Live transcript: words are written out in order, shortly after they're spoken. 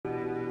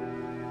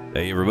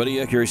Hey everybody,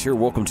 Accurize here.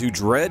 Welcome to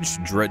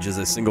Dredge. Dredge is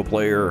a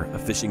single-player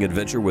fishing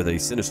adventure with a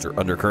sinister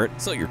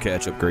undercurrent. Sell your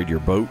catch, upgrade your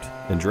boat,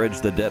 and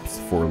dredge the depths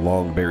for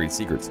long-buried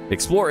secrets.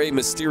 Explore a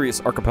mysterious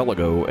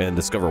archipelago and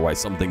discover why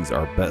some things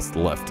are best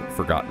left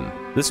forgotten.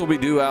 This will be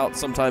due out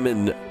sometime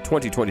in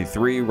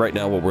 2023. Right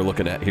now, what we're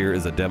looking at here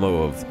is a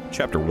demo of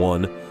Chapter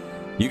 1.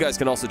 You guys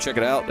can also check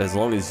it out as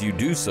long as you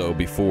do so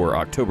before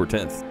October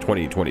 10th,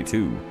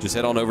 2022. Just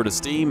head on over to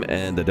Steam,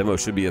 and the demo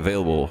should be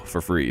available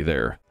for free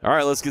there. All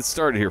right, let's get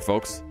started here,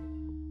 folks.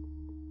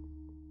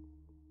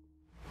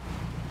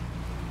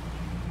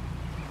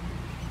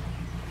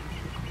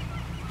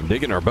 I'm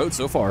digging our boat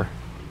so far.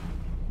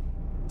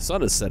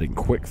 Sun is setting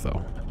quick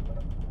though.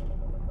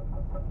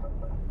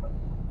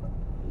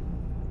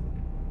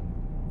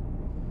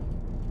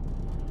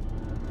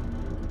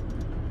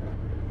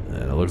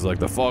 And it looks like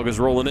the fog is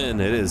rolling in.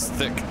 It is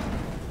thick.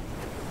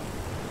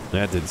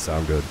 That didn't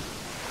sound good.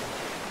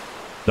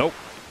 Nope.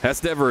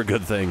 That's never a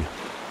good thing.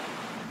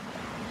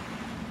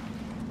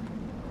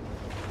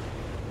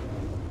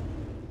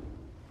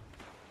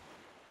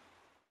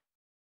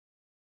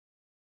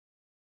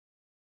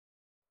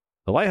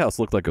 The lighthouse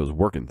looked like it was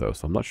working though,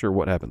 so I'm not sure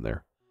what happened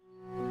there.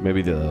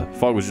 Maybe the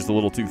fog was just a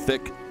little too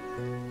thick.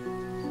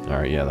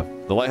 Alright, yeah,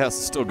 the lighthouse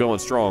is still going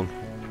strong.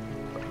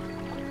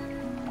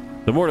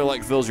 The morning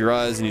light fills your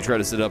eyes and you try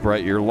to sit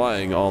upright. You're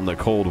lying on the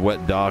cold,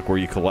 wet dock where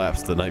you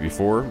collapsed the night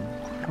before.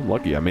 I'm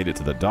lucky I made it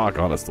to the dock,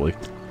 honestly.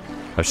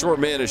 A short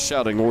man is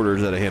shouting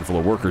orders at a handful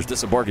of workers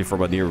disembarking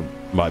from a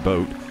nearby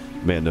boat.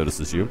 Man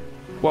notices you.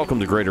 Welcome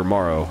to Greater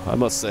Morrow. I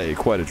must say,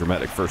 quite a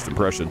dramatic first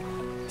impression.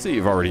 See,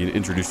 you've already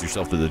introduced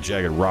yourself to the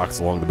jagged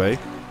rocks along the bay.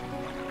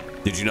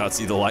 Did you not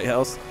see the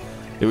lighthouse?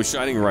 It was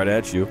shining right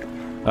at you.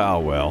 Oh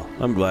well,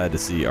 I'm glad to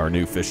see our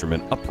new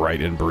fisherman upright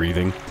and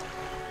breathing.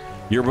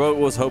 Your boat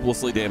was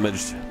hopelessly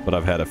damaged, but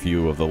I've had a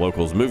few of the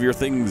locals move your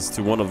things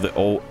to one of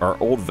our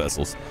old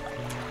vessels.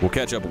 We'll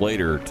catch up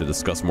later to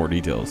discuss more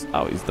details.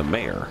 Oh, he's the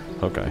mayor.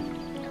 Okay.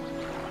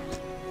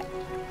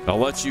 I'll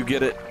let you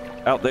get it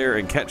out there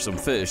and catch some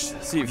fish.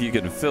 See if you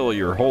can fill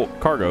your whole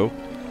cargo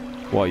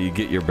while you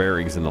get your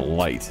bearings in the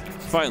light.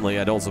 Finally,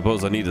 I don't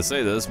suppose I need to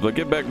say this, but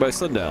get back by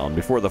sundown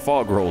before the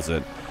fog rolls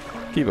in.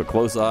 Keep a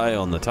close eye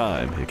on the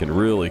time. It can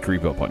really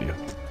creep up on you.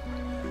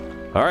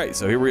 All right,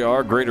 so here we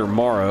are, Greater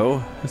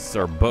Morrow. This is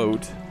our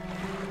boat.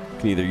 You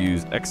can either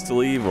use X to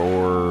leave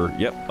or,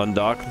 yep,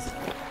 undock.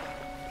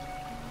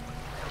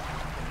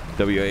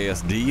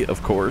 WASD,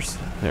 of course.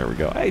 There we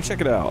go. Hey,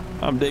 check it out.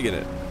 I'm digging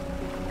it.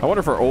 I wonder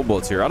if our old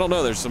boat's here. I don't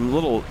know. There's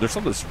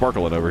something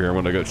sparkling over here. I'm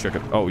gonna go check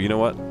it. Oh, you know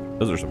what?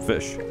 Those are some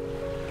fish.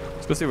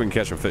 Let's go see if we can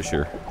catch some fish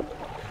here.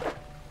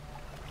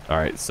 All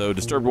right, so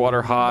disturbed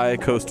water, high,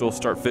 coastal,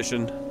 start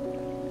fishing.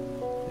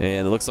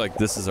 And it looks like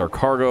this is our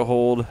cargo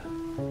hold.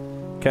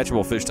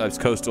 Catchable fish types,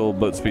 coastal,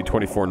 boat speed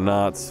 24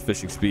 knots,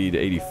 fishing speed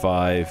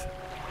 85,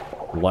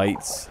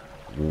 lights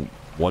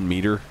 1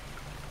 meter.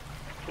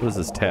 What does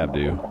this tab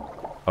do?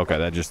 Okay,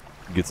 that just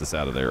gets us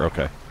out of there.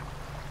 Okay,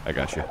 I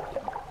got you.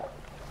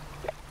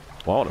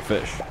 Well, I want to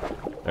fish.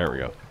 There we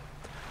go. All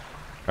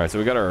right, so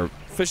we got our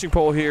fishing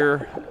pole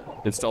here.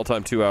 Install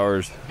time 2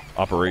 hours.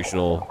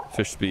 Operational.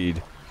 Fish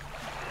speed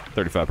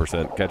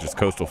 35%. Catches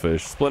coastal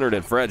fish. Splintered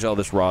and fragile,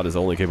 this rod is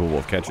only capable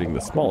of catching the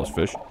smallest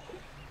fish.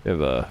 We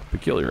have a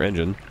peculiar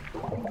engine.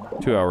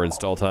 2 hour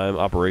install time.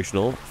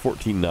 Operational.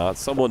 14 knots.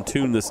 Someone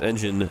tuned this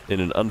engine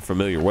in an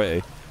unfamiliar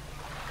way.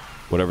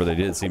 Whatever they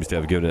did seems to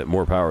have given it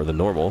more power than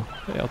normal.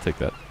 Hey, I'll take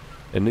that.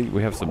 And then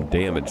we have some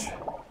damage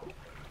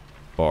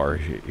bar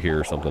here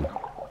or something.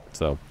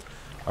 So, all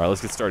right,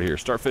 let's get started here.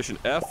 Start fishing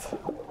F.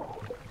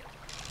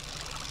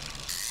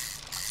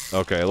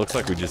 Okay, it looks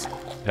like we just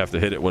have to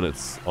hit it when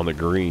it's on the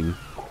green.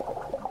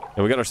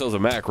 And we got ourselves a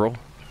mackerel.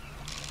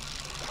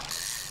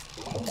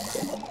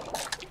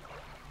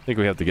 I think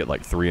we have to get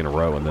like 3 in a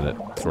row and then it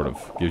sort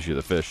of gives you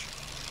the fish.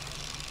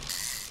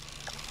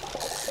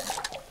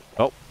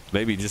 Oh,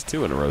 maybe just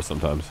 2 in a row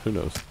sometimes. Who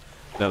knows?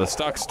 Now the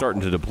stock's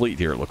starting to deplete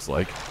here, it looks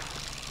like.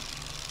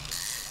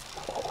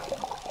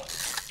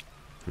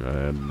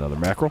 And another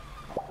mackerel.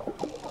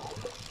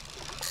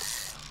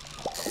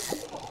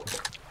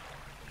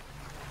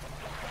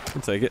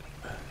 I'll take it.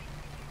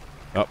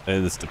 Oh,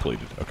 and it's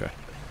depleted. Okay.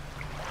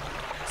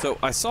 So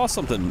I saw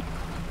something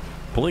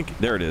blink.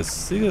 There it is.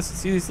 See this?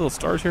 See these little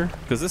stars here?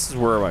 Because this is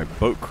where my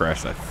boat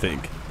crashed, I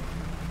think.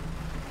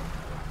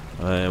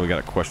 And we got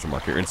a question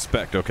mark here.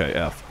 Inspect. Okay,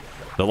 F.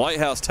 The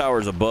lighthouse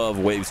towers above.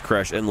 Waves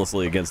crash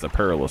endlessly against the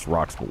perilous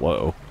rocks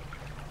below.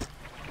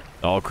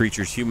 All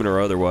creatures, human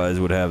or otherwise,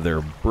 would have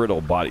their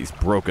brittle bodies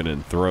broken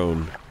and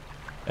thrown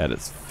at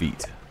its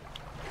feet.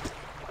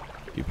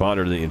 You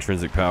ponder the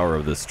intrinsic power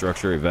of this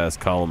structure, a vast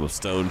column of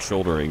stone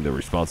shouldering the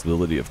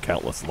responsibility of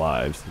countless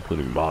lives,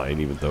 including mine,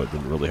 even though it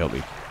didn't really help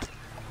me.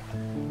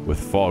 With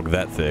fog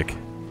that thick,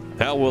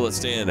 how will it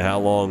stand? How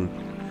long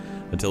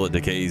until it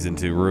decays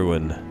into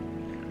ruin,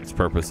 its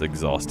purpose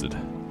exhausted?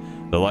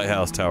 The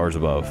lighthouse towers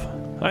above.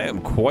 I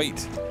am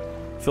quite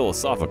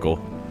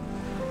philosophical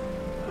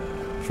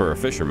for a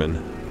fisherman.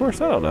 Of course,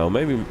 I don't know.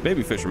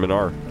 Maybe fishermen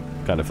are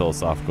kind of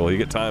philosophical. You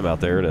get time out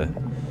there to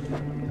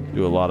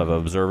do a lot of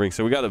observing.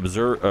 So we got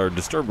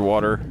disturbed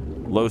water,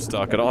 low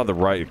stock. I don't have the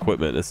right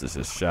equipment. This is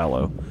just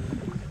shallow.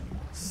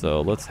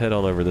 So let's head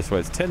on over this way.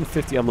 It's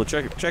 10:50. I'm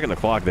checking the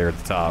clock there at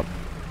the top.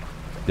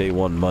 Day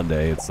 1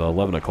 Monday. It's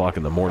 11 o'clock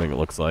in the morning, it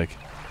looks like.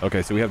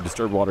 Okay, so we have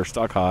disturbed water,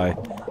 stock high.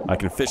 I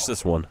can fish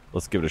this one.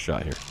 Let's give it a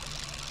shot here.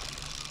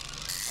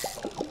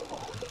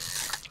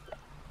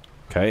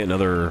 Okay,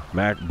 another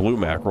blue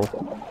mackerel.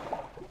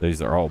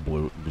 These are all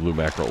blue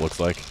mackerel, it looks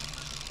like.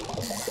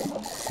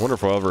 Wonder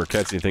if I'll ever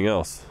catch anything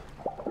else.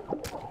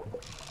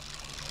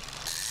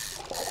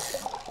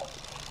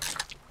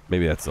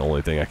 Maybe that's the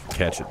only thing I can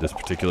catch at this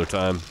particular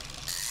time.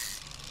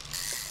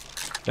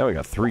 Now we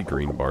got 3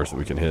 green bars that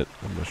we can hit.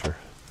 I'm not sure.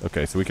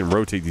 Okay, so we can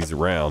rotate these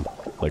around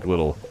like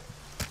little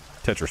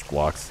Tetris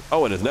blocks.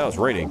 Oh, and now it's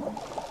raining.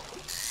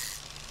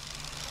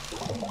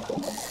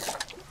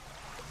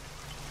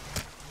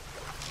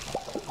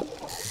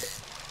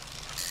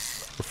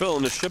 We're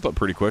filling this ship up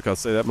pretty quick, I'll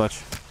say that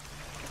much.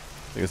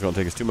 I think it's going to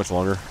take us too much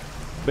longer.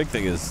 Big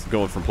thing is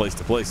going from place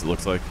to place, it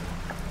looks like.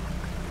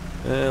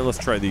 And let's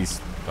try these.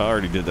 I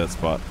already did that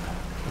spot.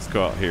 Let's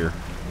go out here.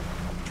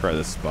 Try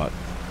this spot.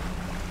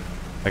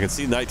 I can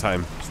see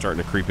nighttime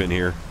starting to creep in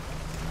here.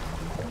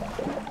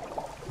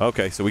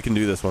 Okay, so we can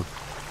do this one.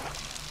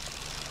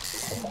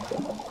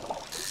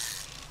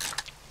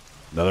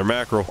 Another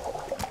mackerel.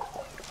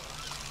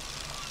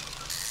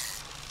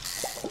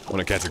 I want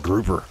to catch a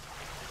grouper.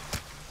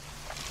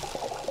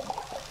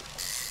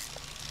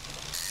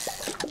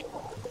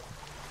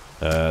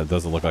 It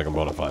doesn't look like I'm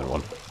going to find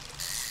one.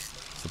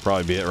 This will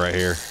probably be it right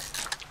here.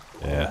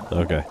 Yeah,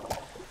 okay.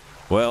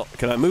 Well,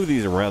 can I move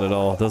these around at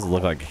all? It doesn't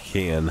look like I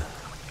can.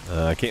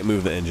 I can't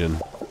move the engine.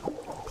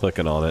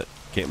 Clicking on it.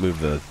 Can't move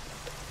the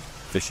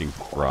fishing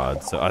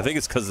rod. So I think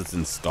it's because it's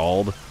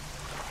installed.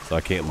 So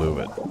I can't move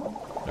it.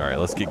 Alright,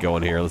 let's get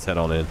going here. Let's head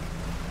on in.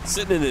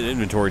 Sitting in an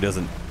inventory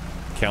doesn't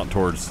count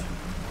towards,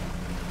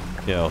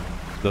 you know,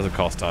 doesn't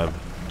cost time.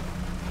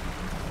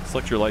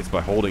 Select your lights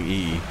by holding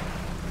E.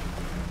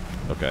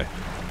 Okay.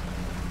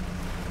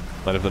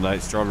 Light up the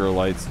night, stronger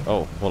lights.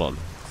 Oh, hold on.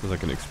 Says I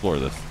can explore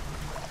this.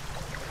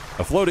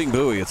 A floating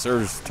buoy. It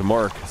serves to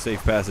mark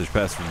safe passage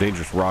past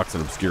dangerous rocks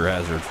and obscure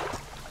hazards.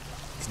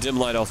 Its dim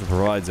light also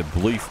provides a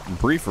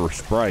briefer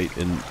sprite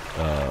in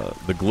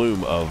the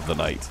gloom of the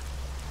night.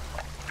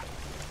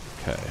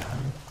 Okay.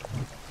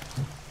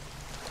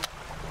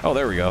 Oh,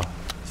 there we go.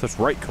 So it's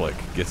right click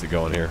gets it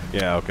going here.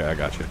 Yeah, okay, I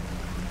got you.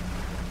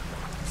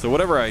 So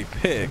whatever I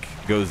pick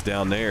goes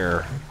down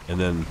there, and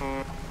then...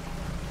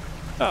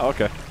 Oh,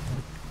 okay.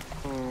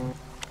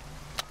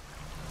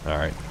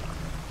 Alright.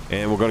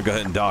 And we're going to go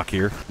ahead and dock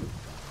here.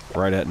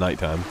 Right at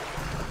nighttime.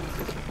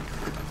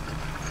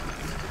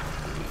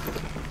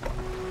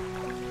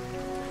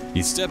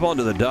 You step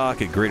onto the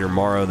dock at Greater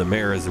Morrow. The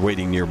mayor is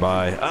waiting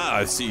nearby. Ah,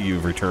 I see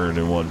you've returned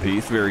in one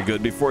piece. Very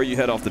good. Before you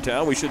head off to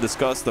town, we should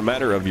discuss the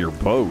matter of your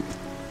boat.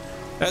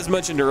 As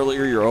mentioned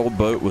earlier, your old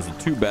boat was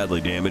too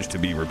badly damaged to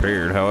be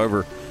repaired.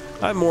 However,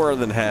 I'm more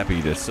than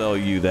happy to sell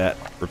you that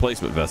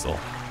replacement vessel.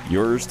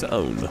 Yours to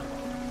own.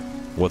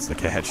 What's the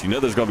catch? You know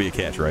there's going to be a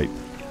catch, right?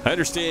 I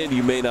understand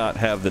you may not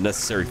have the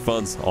necessary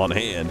funds on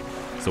hand,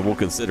 so we'll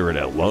consider it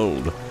a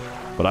loan.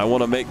 But I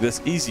want to make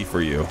this easy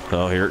for you.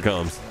 Oh, here it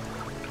comes.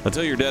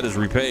 Until your debt is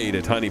repaid,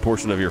 a tiny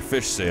portion of your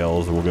fish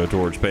sales will go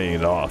towards paying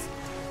it off.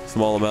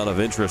 Small amount of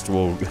interest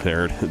will,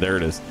 there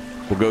it is,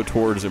 will go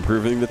towards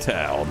improving the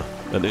town.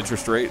 An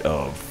interest rate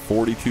of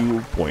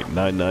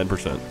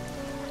 42.99%.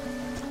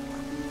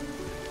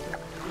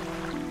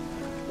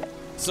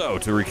 So,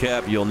 to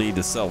recap, you'll need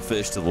to sell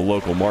fish to the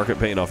local market,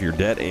 paying off your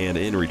debt, and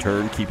in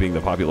return, keeping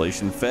the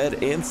population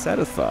fed and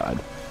satisfied.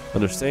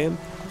 Understand?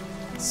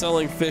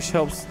 Selling fish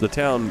helps the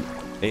town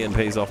and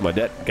pays off my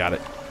debt. Got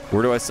it.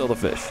 Where do I sell the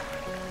fish?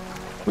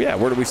 Well, yeah,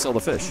 where do we sell the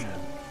fish?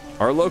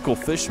 Our local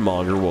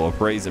fishmonger will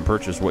appraise and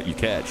purchase what you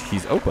catch.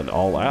 He's open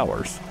all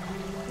hours.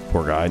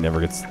 Poor guy never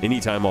gets any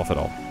time off at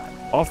all.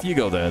 Off you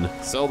go then.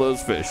 Sell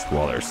those fish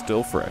while they're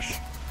still fresh.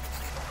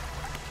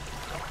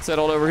 Let's head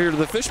on over here to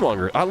the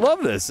fishmonger. I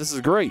love this. This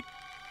is great.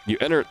 You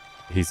enter.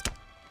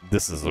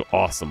 This is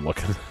awesome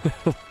looking.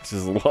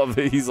 Just love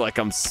it. He's like,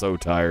 I'm so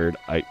tired.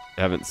 I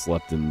haven't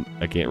slept in,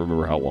 I can't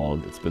remember how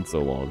long. It's been so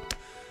long.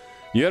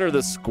 You enter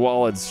this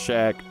squalid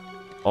shack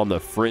on the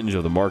fringe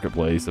of the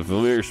marketplace. A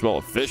familiar smell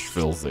of fish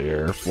fills the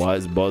air.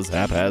 Flies buzz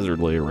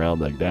haphazardly around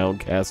the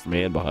downcast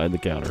man behind the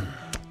counter.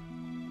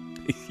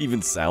 He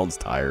even sounds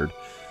tired.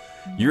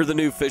 You're the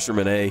new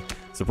fisherman, eh?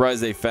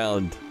 Surprised they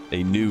found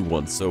a new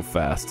one so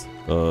fast.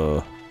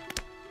 You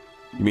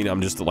mean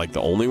I'm just like the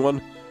only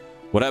one?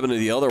 What happened to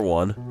the other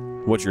one?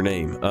 What's your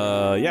name?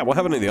 Yeah, what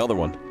happened to the other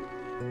one?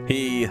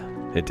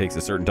 It takes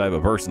a certain type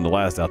of person to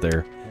last out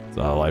there. It's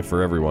not a life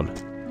for everyone.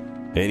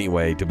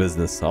 Anyway, to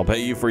business. I'll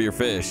pay you for your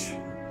fish.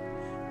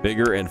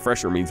 Bigger and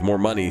fresher means more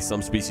money.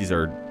 Some species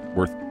are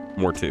worth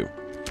more too.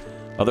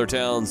 Other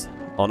towns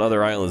on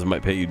other islands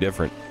might pay you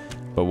different.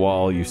 But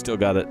while you still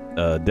got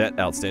a debt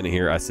outstanding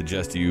here, I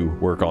suggest you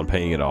work on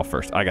paying it off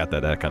first. I got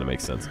that. That kind of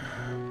makes sense.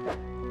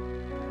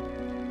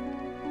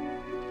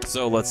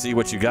 So let's see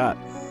what you got.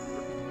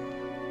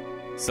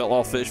 Sell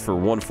all fish for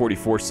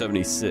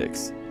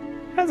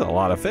 $144.76. That's a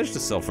lot of fish to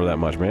sell for that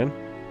much, man.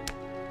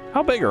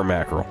 How big are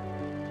mackerel?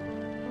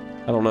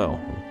 I don't know.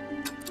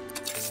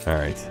 All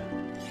right.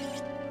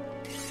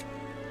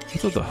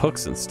 What's with the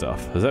hooks and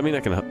stuff? Does that mean I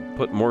can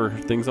put more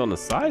things on the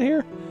side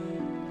here?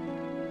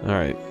 All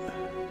right.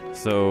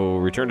 So,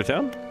 return to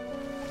town?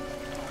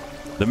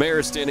 The mayor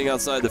is standing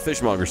outside the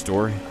fishmonger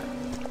store.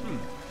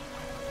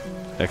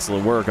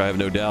 Excellent work. I have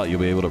no doubt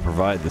you'll be able to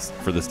provide this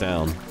for this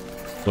town.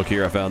 Look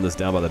here, I found this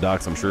down by the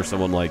docks. I'm sure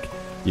someone like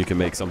you can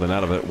make something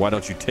out of it. Why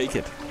don't you take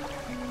it? So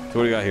what do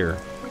we got here?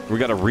 We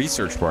got a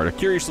research part. A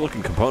curious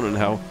looking component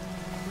how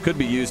could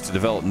be used to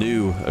develop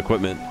new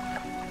equipment,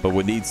 but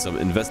would need some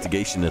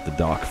investigation at the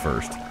dock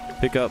first.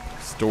 Pick up,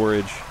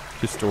 storage,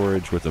 to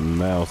storage with a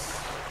mouse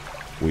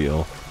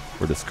wheel,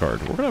 or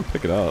discard. We're gonna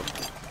pick it up.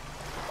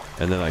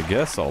 And then I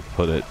guess I'll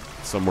put it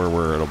somewhere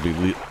where it'll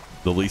be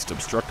the least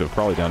obstructive,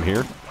 probably down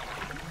here.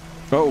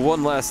 Oh,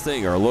 one last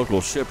thing. Our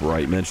local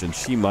shipwright mentioned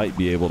she might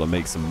be able to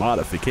make some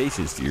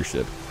modifications to your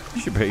ship.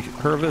 You should pay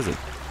her a visit.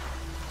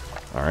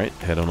 All right,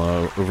 head on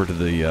over to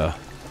the...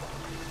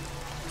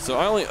 So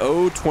I only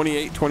owe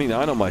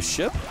 $28.29 on my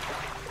ship?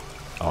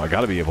 Oh, I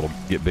got to be able to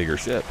get bigger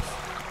ships.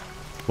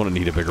 Want to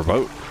need a bigger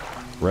boat.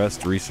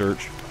 Rest,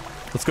 research.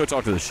 Let's go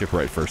talk to the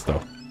shipwright first,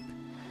 though.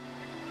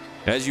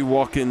 As you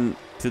walk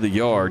into the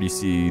yard, you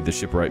see the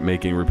shipwright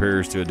making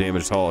repairs to a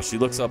damaged hull. She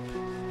looks up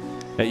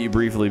at you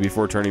briefly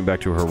before turning back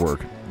to her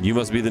work. You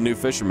must be the new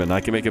fisherman. I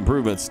can make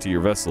improvements to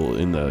your vessel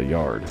in the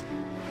yard.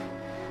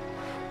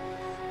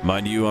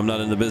 Mind you, I'm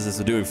not in the business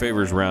of doing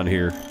favors around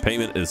here.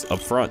 Payment is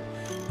upfront,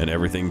 and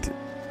everything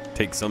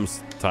takes some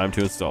time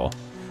to install.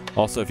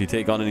 Also, if you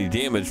take on any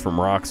damage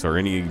from rocks or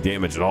any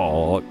damage at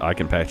all, I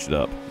can patch it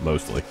up,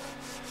 mostly.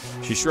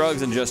 She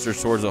shrugs and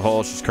gestures towards the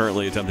hull she's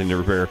currently attempting to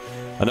repair.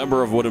 A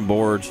number of wooden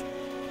boards,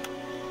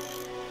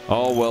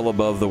 all well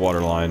above the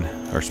waterline,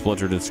 are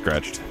splintered and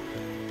scratched.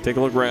 Take a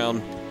look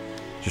around.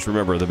 Just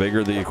remember, the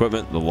bigger the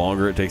equipment, the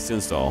longer it takes to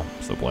install,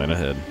 so plan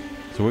ahead.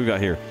 So what we've got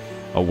here,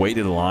 a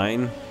weighted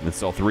line,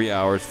 install 3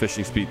 hours,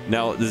 fishing speed.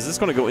 Now, is this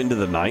going to go into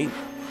the night?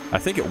 I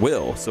think it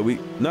will, so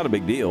not a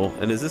big deal.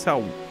 And is this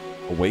how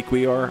awake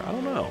we are? I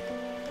don't know.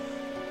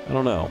 I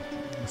don't know.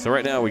 So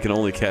right now we can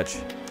only catch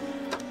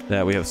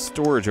that. We have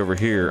storage over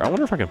here. I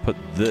wonder if I can put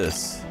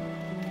this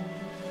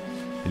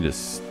into,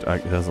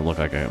 it doesn't look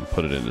like I can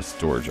put it into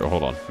storage. Oh,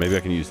 hold on. Maybe I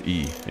can use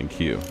E and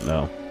Q.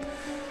 No.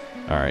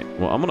 All right.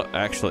 Well, I'm going to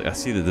actually, I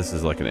see that this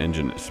is like an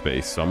engine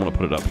space, so I'm going to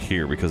put it up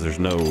here because there's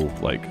no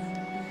like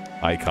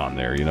icon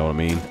there. You know what I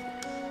mean?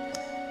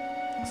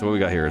 So what we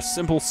got here? A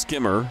simple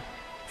skimmer.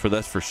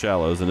 That's for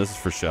shallows, and this is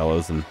for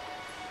shallows, and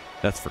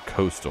that's for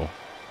coastal.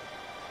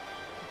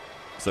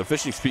 So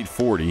fishing speed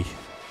 40.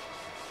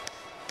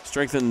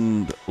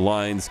 Strengthened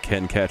lines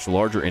can catch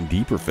larger and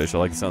deeper fish. I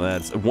like the sound of that.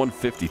 It's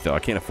 150 though. I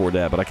can't afford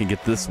that, but I can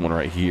get this one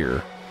right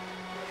here.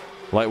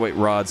 Lightweight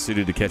rod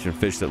suited to catching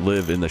fish that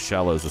live in the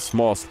shallows. A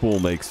small spool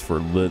makes for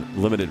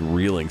limited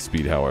reeling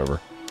speed, however.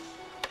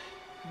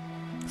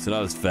 So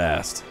not as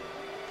fast.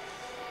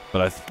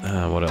 But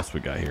what else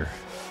we got here?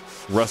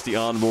 Rusty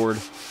onboard.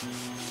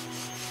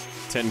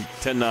 10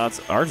 knots.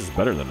 Ours is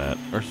better than that.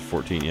 Ours is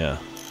 14, yeah.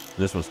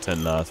 This one's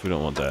 10 knots. We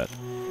don't want that.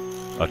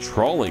 A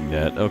trawling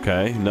net.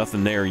 Okay,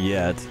 nothing there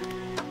yet.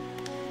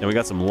 And we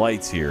got some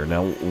lights here.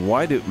 Now,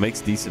 why do it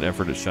makes decent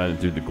effort at shining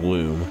through the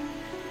gloom?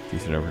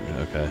 Decent effort.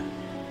 Okay.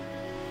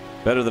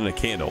 Better than a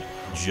candle.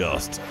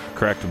 Just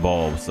cracked a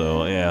bulb.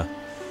 So yeah.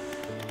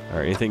 All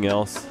right. Anything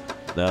else?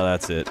 No,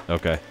 that's it.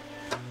 Okay.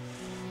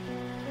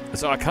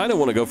 So I kind of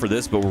want to go for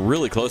this, but we're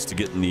really close to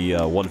getting the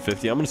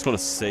 150. I'm just going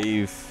to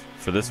save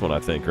for this one, I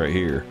think, right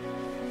here.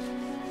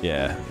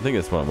 Yeah, I think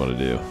that's what I'm going to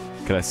do.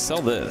 Can I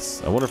sell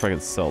this? I wonder if I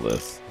can sell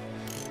this.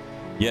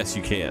 Yes,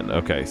 you can.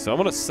 Okay, so I'm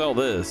going to sell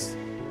this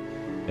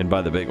and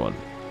buy the big one.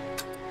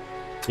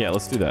 Yeah,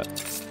 let's do that.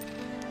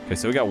 Okay,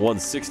 so we got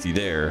 160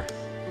 there.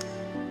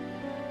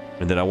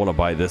 And then I want to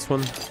buy this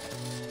one.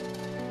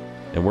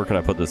 And where can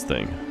I put this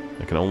thing?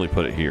 I can only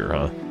put it here,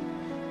 huh?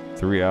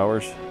 3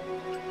 hours.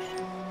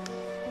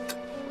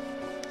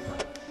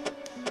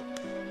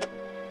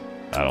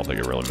 I don't think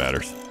it really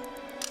matters.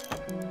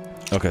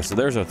 Okay, so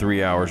there's our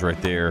 3 hours right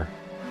there.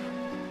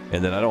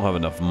 And then I don't have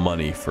enough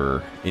money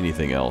for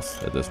anything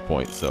else at this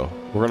point. So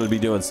we're going to be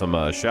doing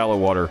some shallow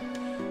water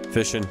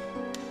fishing.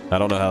 I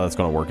don't know how that's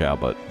going to work out,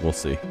 but we'll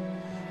see.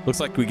 Looks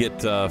like we get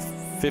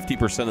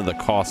 50% of the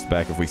cost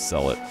back if we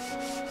sell it.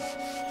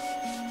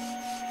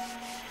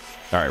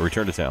 All right,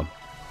 return to town.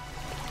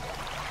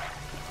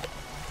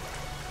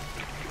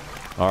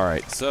 All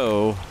right,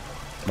 so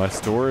my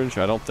storage,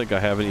 I don't think I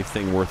have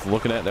anything worth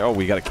looking at there. Oh,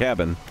 we got a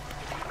cabin.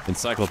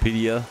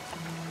 Encyclopedia.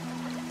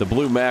 The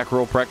blue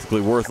mackerel,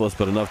 practically worthless,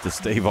 but enough to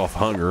stave off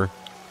hunger.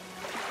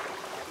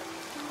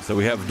 So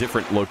we have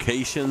different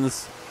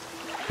locations.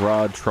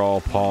 Rod,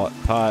 trawl, pot.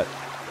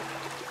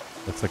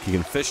 Looks like you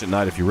can fish at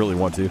night if you really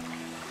want to.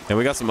 And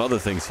we got some other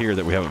things here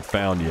that we haven't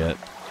found yet.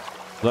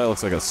 That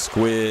looks like a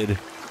squid.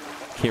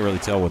 Can't really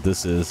tell what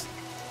this is.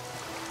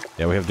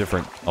 Yeah, we have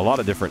a lot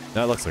of different,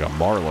 that looks like a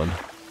marlin.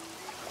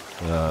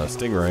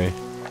 Stingray.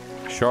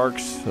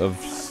 sharks of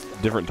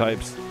different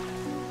types,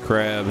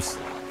 crabs.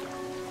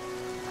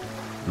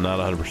 Not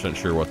 100%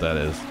 sure what that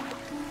is.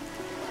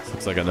 This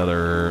looks like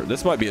another.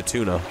 This might be a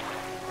tuna.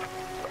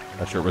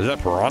 Not sure. Was that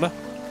piranha?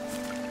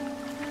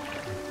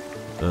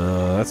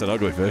 That's an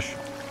ugly fish.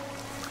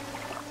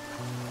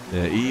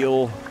 Yeah,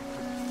 eel,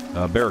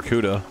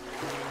 barracuda,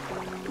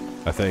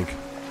 I think.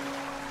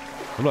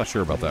 I'm not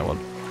sure about that one.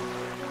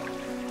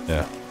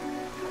 Yeah.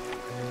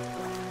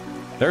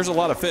 There's a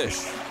lot of fish.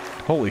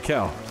 Holy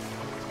cow.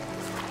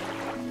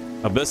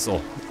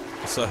 Abyssal.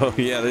 So,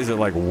 yeah, these are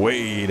like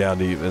way down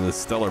deep in the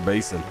stellar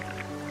basin.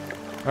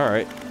 All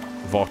right.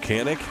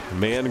 Volcanic,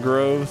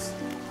 mangroves,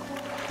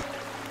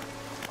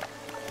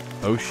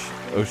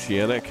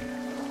 oceanic.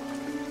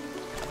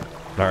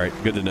 All right,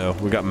 good to know.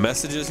 We got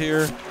messages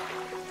here.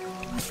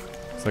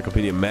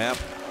 Encyclopedia map.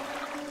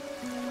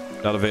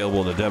 Not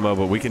available in the demo,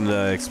 but we can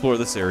explore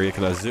this area.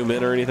 Can I zoom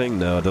in or anything?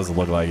 No, it doesn't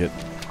look like it.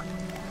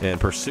 And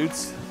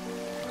pursuits.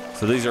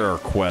 So these are our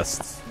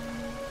quests.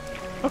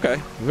 Okay,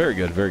 very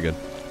good, very good.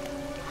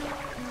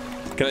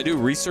 Can I do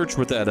research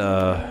with that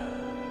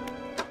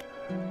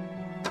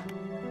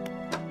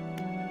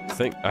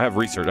thing? I have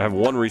research. I have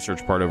one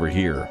research part over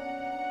here.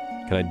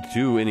 Can I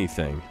do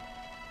anything?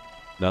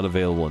 Not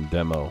available in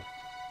demo.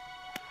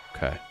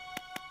 Okay.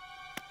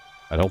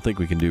 I don't think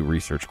we can do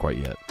research quite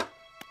yet.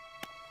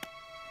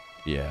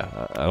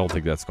 Yeah, I don't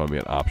think that's going to be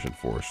an option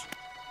for us.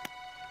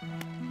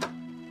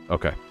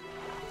 Okay.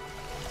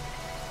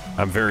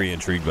 I'm very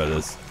intrigued by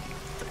this.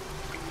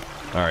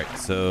 Alright,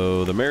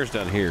 so the mayor's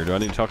down here. Do I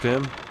need to talk to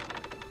him?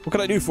 What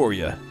can I do for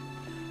you?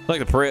 I'd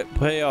like to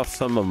pay off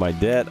some of my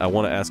debt. I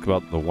want to ask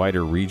about the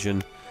wider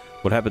region.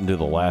 What happened to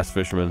the last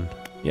fisherman?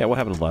 Yeah, what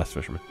happened to the last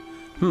fisherman?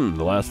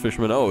 The last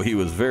fisherman? Oh, he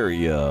was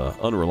very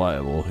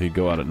unreliable. He'd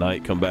go out at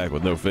night, come back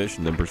with no fish,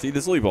 and then proceed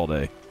to sleep all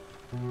day.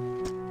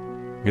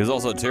 He was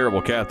also a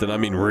terrible captain. I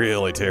mean,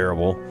 really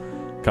terrible.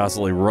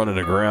 Constantly running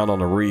aground on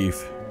the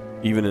reef.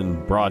 Even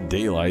in broad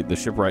daylight, the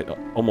shipwright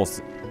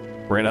almost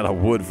ran out of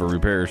wood for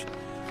repairs.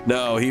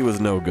 No, he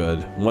was no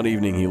good. One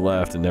evening he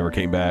left and never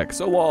came back.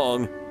 So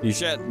long. You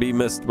shan't be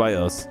missed by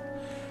us.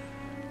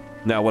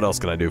 Now, what else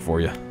can I do for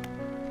you?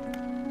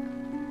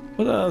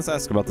 Well, let's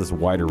ask about this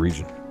wider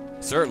region.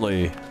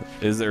 Certainly.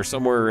 Is there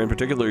somewhere in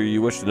particular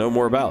you wish to know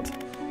more about?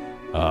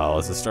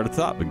 Let's just start at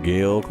the top. The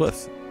Gale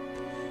Cliffs.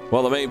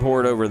 Well, the main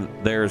port over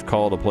there is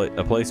called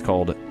a place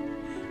called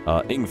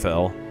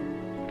Ingfell.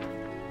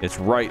 It's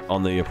right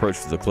on the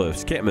approach to the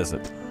cliffs. Can't miss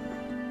it.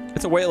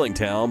 It's a whaling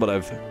town, but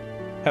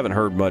haven't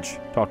heard much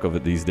talk of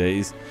it these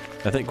days.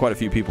 I think quite a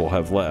few people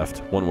have left,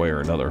 one way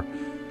or another.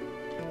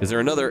 Is there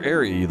another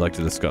area you'd like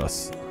to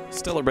discuss?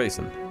 Stellar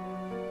Basin.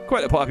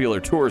 Quite a popular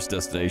tourist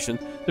destination.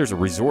 There's a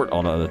resort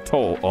on the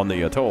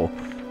atoll,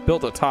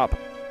 built on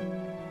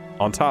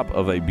top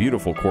of a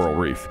beautiful coral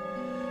reef.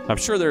 I'm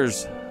sure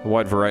there's a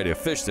wide variety of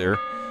fish there.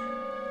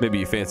 Maybe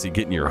you fancy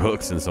getting your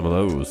hooks in some of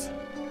those.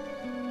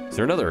 Is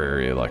there another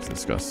area you'd like to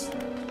discuss?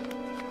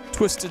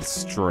 Twisted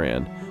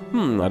Strand.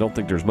 I don't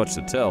think there's much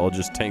to tell,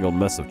 just tangled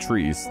mess of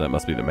trees. That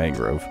must be the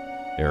mangrove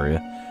area.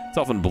 It's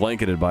often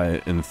blanketed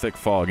in thick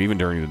fog, even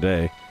during the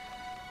day.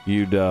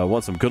 You'd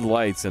want some good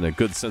lights and a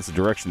good sense of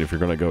direction if you're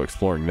going to go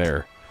exploring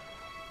there.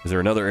 Is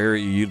there another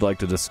area you'd like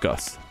to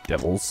discuss?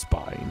 Devil's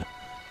Spine.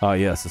 Ah,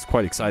 yes, it's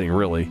quite exciting,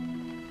 really.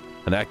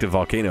 An active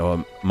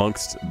volcano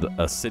amongst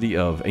a city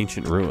of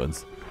ancient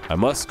ruins. I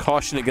must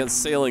caution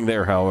against sailing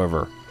there,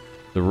 however.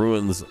 The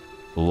ruins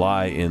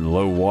lie in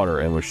low water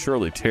and would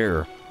surely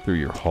tear through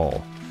your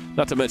hull.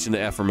 Not to mention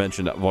the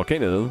aforementioned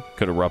volcano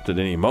could erupt at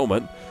any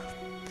moment.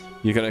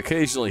 You can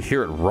occasionally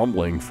hear it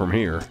rumbling from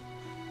here.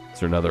 Is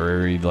there another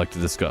area you'd like to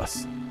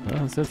discuss? Well,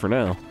 that's it for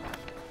now.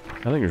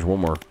 I think there's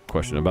one more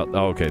question about...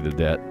 Oh, okay, the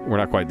debt. We're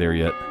not quite there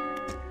yet.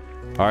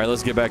 All right,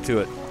 let's get back to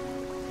it.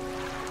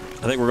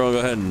 I think we're going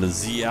to go ahead and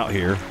Z out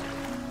here.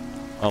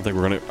 I don't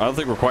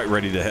think we're quite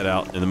ready to head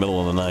out in the middle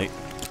of the night.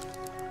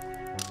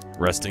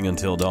 Resting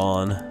until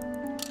dawn.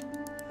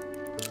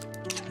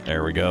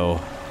 There we go.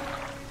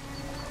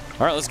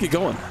 All right, let's get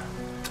going.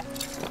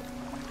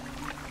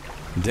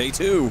 Day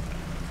 2.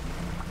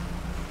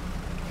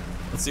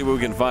 Let's see what we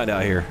can find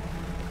out here.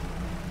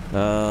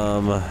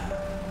 I'm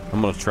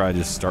gonna try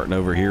just starting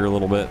over here a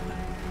little bit.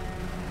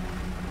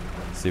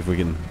 See if we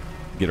can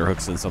get our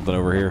hooks in something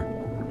over here.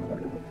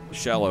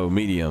 Shallow,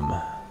 medium.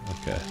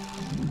 Okay.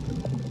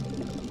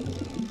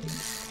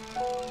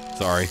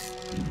 Sorry.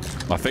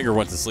 My finger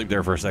went to sleep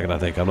there for a second, I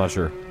think. I'm not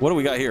sure. What do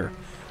we got here?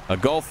 A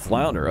Gulf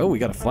flounder. Oh, we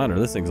got a flounder.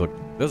 Those things look...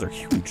 Those are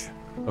huge.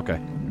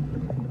 Okay.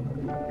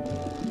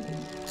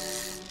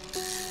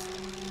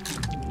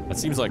 That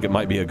seems like it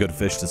might be a good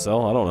fish to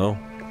sell. I don't know.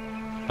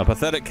 A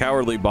pathetic,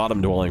 cowardly,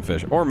 bottom-dwelling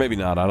fish. Or maybe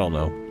not. I don't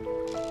know.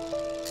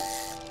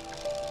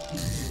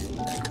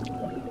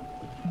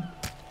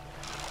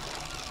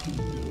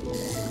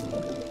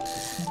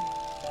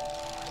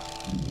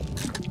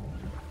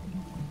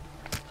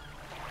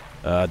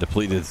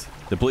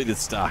 Depleted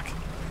stock.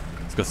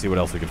 Let's go see what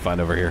else we can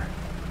find over here.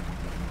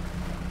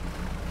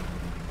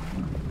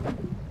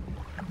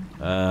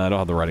 I don't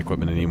have the right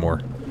equipment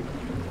anymore.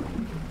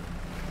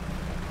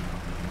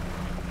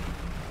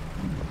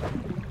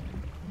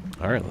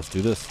 All right, let's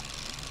do this.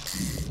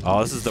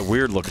 Oh, this is the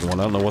weird looking one.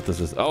 I don't know what this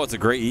is. Oh, it's a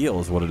gray eel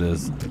is what it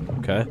is.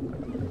 Okay.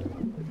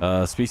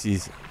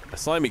 Species, a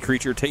slimy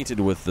creature tainted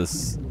with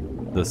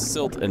the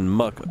silt and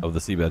muck of the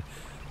seabed.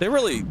 They're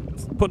really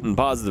putting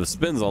positive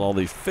spins on all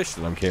these fish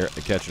that I'm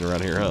catching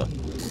around here, huh?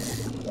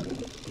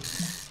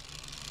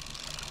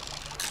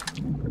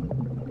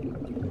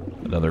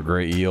 Another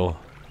gray eel.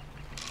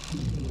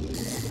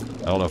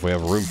 I don't know if we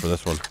have room for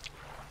this one.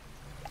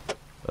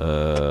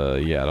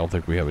 Yeah, I don't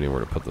think we have anywhere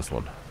to put this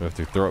one. We have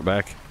to throw it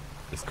back.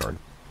 Discard.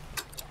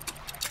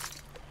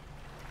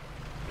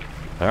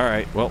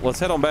 Alright, well, let's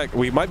head on back.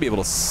 We might be able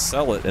to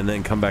sell it and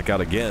then come back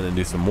out again and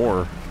do some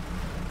more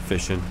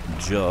fishing.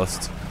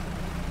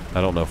 I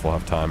don't know if we'll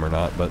have time or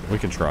not, but we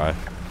can try.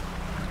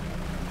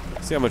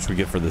 See how much we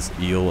get for this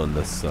eel and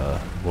this,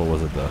 what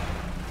was it, the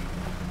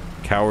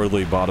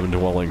cowardly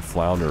bottom-dwelling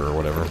flounder or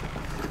whatever.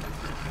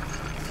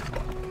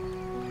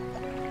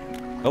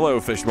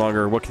 Hello,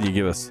 fishmonger. What can you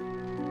give us?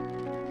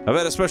 I've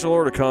had a special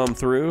order come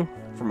through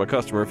from a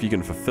customer. If you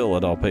can fulfill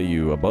it, I'll pay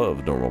you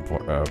above normal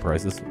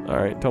prices.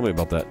 Alright, tell me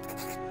about that.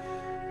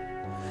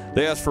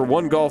 They asked for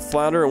 1 Gulf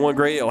flounder and 1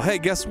 gray eel. Hey,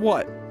 guess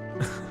what?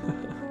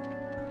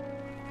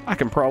 I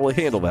can probably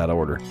handle that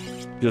order.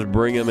 Just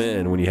bring them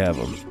in when you have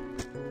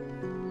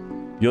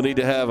them. You'll need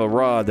to have a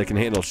rod that can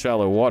handle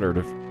shallow water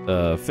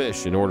to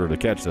fish in order to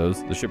catch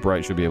those. The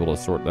shipwright should be able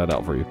to sort that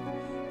out for you.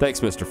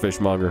 Thanks, Mr.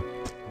 Fishmonger.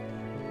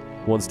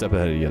 One step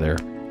ahead of you there.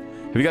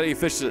 Have you got any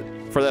fish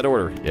for that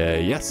order? Yeah,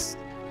 yes.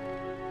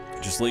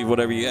 Just leave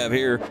whatever you have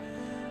here.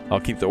 I'll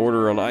keep the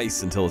order on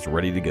ice until it's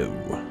ready to go.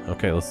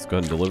 Okay, let's go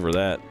ahead and deliver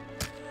that.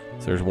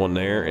 So there's one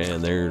there,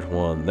 and there's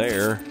one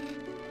there.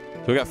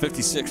 So we got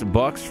 56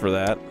 bucks for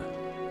that.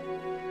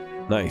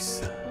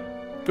 Nice.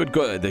 Good,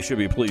 good. They should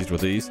be pleased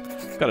with these.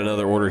 Got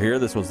another order here.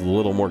 This one's a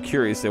little more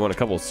curious. They want a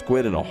couple of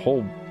squid and a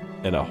whole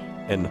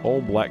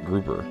black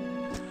grouper.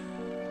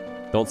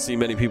 Don't see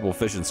many people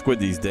fishing squid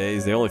these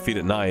days. They only feed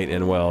at night,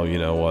 and well, you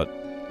know what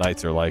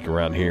nights are like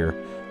around here.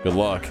 Good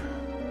luck.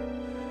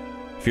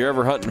 If you're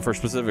ever hunting for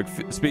specific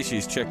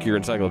species, check your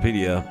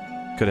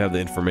encyclopedia. Could have the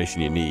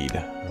information you need.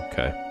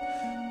 Okay.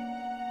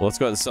 Well, let's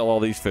go ahead and sell all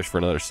these fish for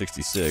another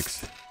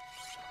 66.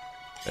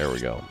 There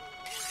we go.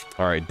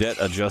 All right, debt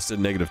adjusted,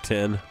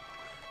 -10.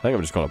 I think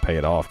I'm just going to pay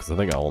it off because I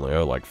think I only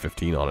owe like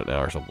 15 on it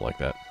now or something like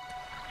that.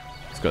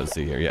 Let's go ahead and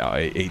see here. Yeah,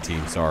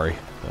 18, sorry.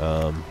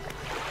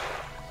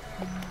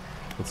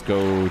 Let's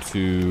go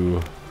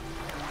to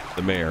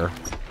the mayor.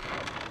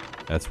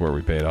 That's where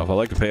we pay it off. I'd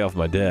like to pay off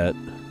my debt.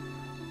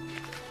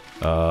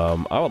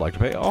 I would like to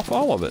pay off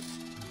all of it.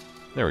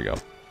 There we go.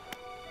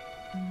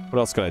 What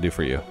else can I do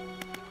for you?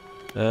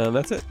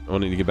 That's it. I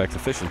need to get back to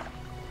fishing.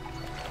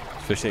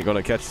 Fish ain't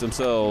gonna catch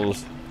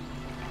themselves.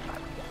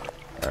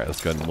 Alright,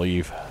 let's go ahead and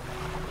leave.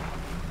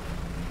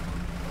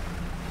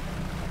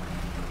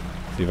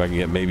 See if I can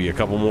get maybe a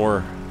couple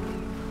more.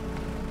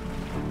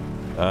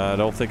 I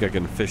don't think I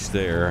can fish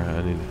there.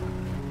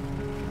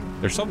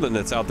 There's something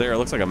that's out there. It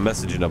looks like a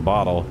message in a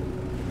bottle.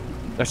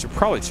 I should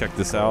probably check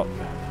this out.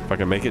 If I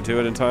can make it to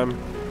it in time.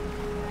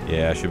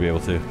 Yeah, I should be able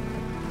to.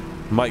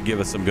 Might give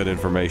us some good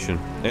information.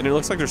 And it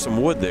looks like there's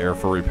some wood there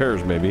for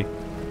repairs, maybe.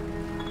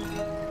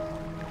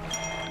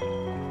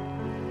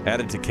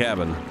 Added to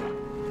cabin.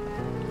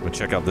 We'll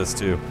check out this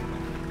too.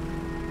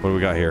 What do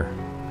we got here?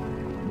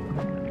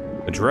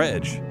 A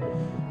dredge.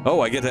 Oh,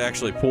 I get to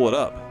actually pull it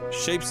up.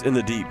 Shapes in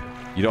the deep.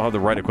 You don't have the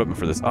right equipment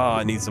for this. Ah,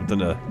 I need something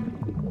to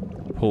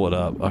pull it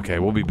up. Okay,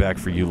 we'll be back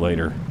for you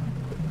later.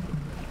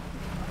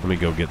 Let me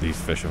go get these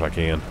fish if I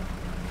can.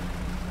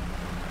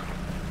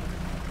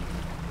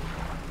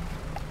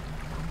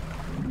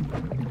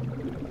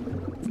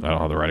 I don't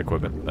have the right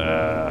equipment.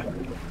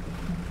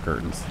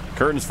 Curtains.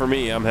 Curtains for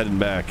me. I'm heading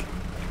back.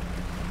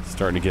 It's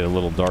starting to get a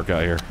little dark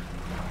out here.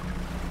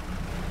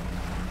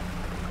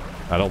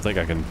 I don't think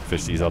I can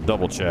fish these. I'll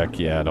double check.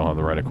 Yeah, I don't have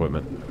the right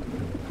equipment.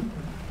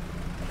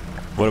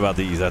 What about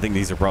these? I think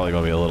these are probably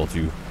going to be a little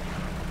too...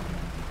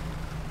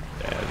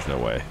 Yeah, there's no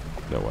way.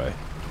 No way.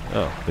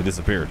 Oh, they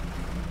disappeared.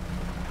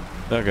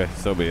 Okay,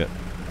 so be it.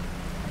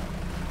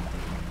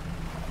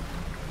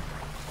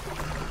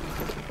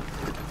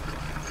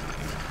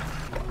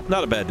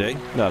 Not a bad day.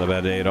 Not a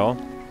bad day at all.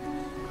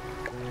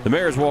 The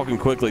mayor is walking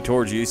quickly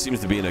towards you. He seems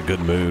to be in a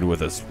good mood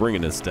with a spring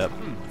in his step.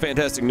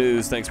 Fantastic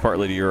news, thanks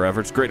partly to your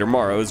efforts. Greater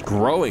Morrow is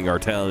growing. Our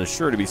town is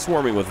sure to be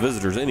swarming with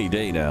visitors any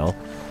day now.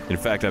 In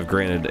fact, I've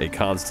granted a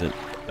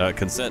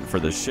consent for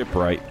the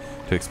shipwright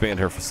to expand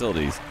her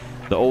facilities.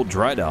 The old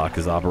dry dock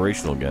is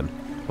operational again.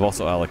 I've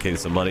also allocated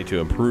some money to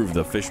improve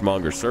the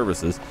fishmonger's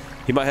services.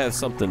 He might have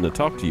something to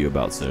talk to you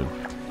about soon.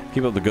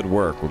 Keep up the good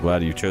work. We're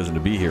glad you've chosen to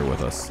be here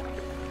with us.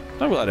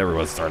 I'm glad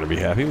everyone's starting to be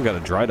happy. We've got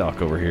a dry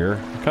dock over here.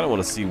 I kind of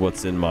want to see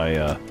what's in my,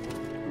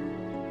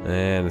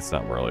 and it's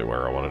not really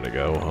where I wanted to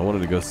go. I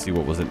wanted to go see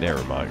what was in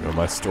there,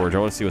 my storage. I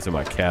want to see what's in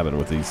my cabin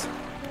with these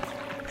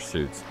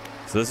pursuits.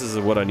 So this is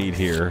what I need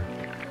here.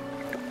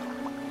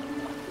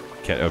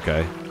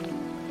 Okay.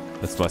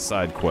 That's my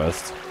side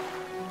quest.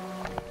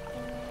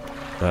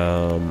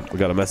 We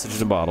got a message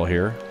in a bottle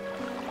here.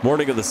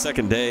 Morning of the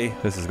second day.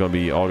 This is going to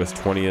be August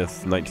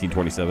 20th,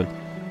 1927.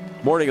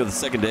 Morning of the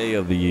second day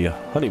of the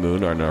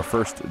honeymoon, on our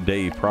first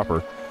day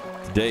proper.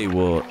 Today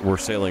we're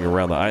sailing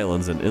around the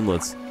islands and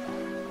inlets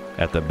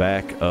at the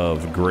back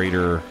of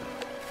Greater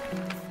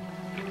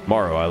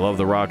Morrow. I love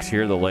the rocks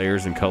here. The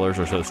layers and colors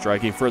are so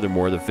striking.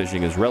 Furthermore, the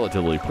fishing is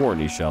relatively poor in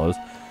these shallows,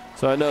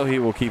 so I know he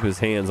will keep his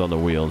hands on the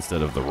wheel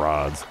instead of the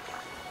rods.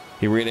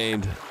 He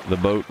renamed the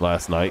boat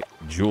last night,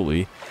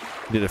 Julie.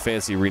 He did a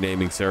fancy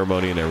renaming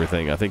ceremony and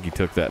everything. I think he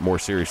took that more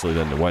seriously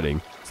than the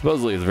wedding.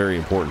 Supposedly it's very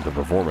important to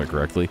perform it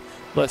correctly,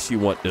 lest you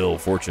want ill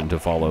fortune to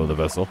follow the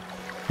vessel.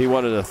 He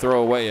wanted to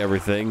throw away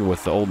everything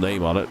with the old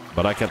name on it,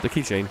 but I kept the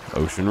keychain,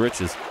 Ocean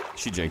Riches.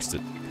 She jinxed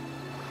it.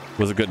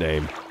 Was a good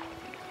name.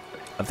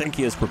 I think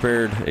he has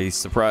prepared a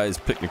surprise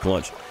picnic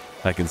lunch.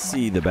 I can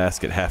see the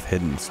basket half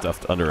hidden,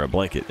 stuffed under a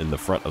blanket in the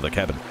front of the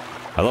cabin.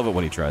 I love it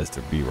when he tries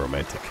to be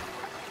romantic.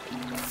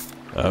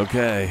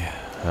 Okay,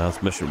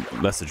 that's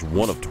message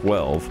 1 of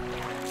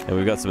 12. And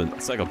we've got some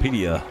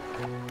encyclopedia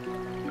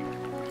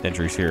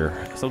entries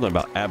here. Something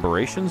about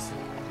aberrations?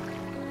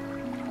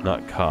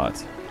 Not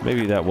caught.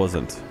 Maybe that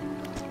wasn't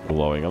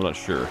glowing, I'm not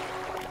sure.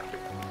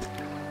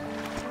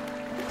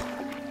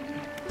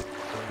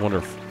 Wonder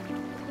if...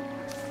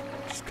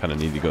 just kind of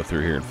need to go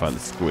through here and find the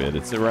squid.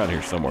 It's around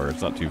here somewhere,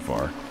 it's not too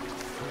far.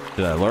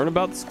 Did I learn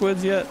about the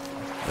squids yet?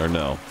 Or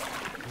no?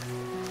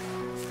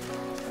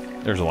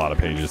 There's a lot of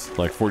pages,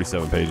 like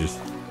 47 pages.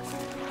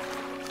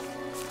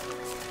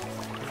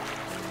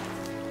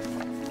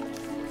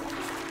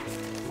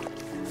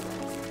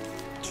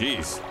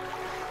 Jeez.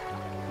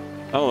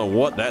 I don't know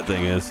what that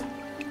thing is.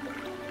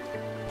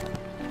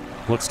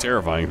 Looks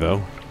terrifying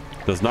though.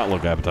 Does not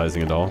look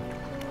appetizing at all.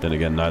 Then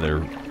again, neither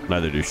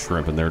do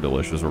shrimp, and they're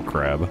delicious, or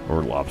crab,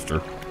 or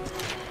lobster.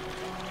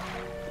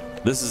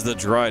 This is the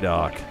dry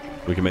dock.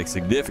 We can make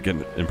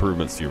significant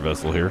improvements to your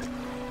vessel here.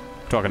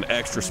 Talking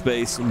extra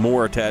space,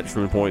 more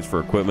attachment points for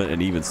equipment,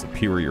 and even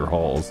superior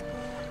hulls.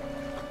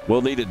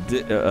 We'll need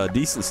a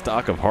decent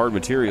stock of hard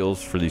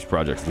materials for these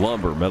projects.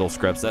 Lumber, metal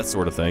scraps, that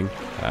sort of thing.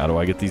 How do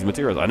I get these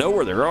materials? I know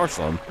where there are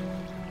some.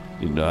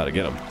 You know how to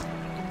get them.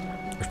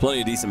 There's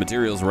plenty of decent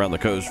materials around the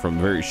coast from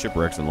various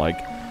shipwrecks and like.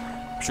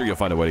 I'm sure you'll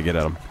find a way to get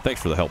at them.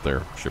 Thanks for the help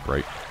there,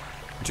 shipwright.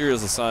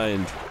 Materials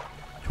assigned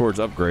towards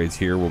upgrades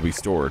here will be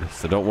stored,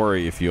 so don't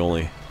worry if you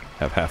only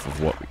have half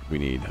of what we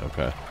need.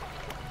 Okay.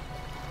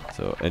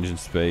 So engine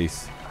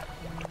space.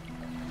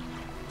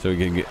 So we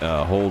can get,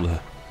 hold.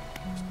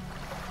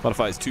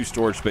 Modifies 2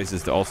 storage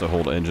spaces to also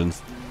hold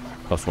engines.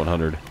 Plus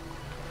 100.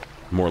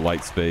 More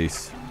light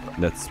space.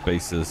 Net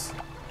spaces.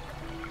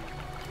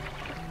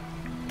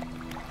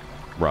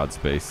 Rod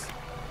space.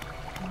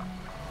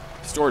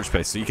 Storage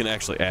space, so you can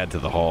actually add to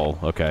the hull.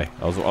 Okay.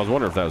 I was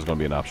wondering if that was going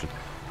to be an option.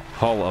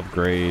 Hull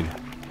upgrade.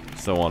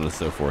 So on and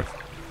so forth.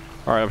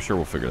 Alright, I'm sure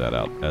we'll figure that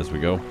out as we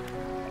go.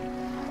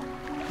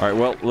 Alright,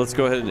 well, let's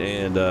go ahead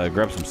and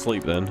grab some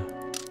sleep then.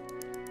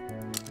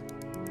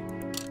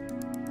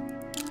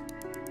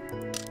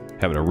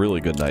 Having a really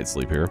good night's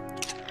sleep here.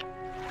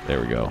 There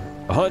we go.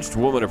 A hunched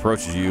woman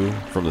approaches you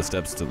from the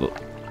steps to the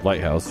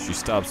lighthouse. She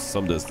stops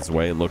some distance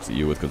away and looks at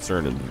you with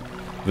concern and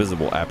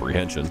visible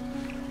apprehension.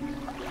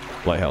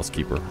 Lighthouse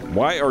keeper.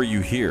 Why are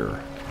you here?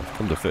 I've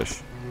come to fish.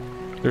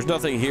 There's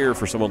nothing here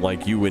for someone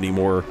like you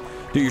anymore.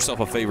 Do yourself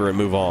a favor and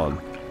move on.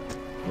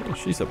 Well,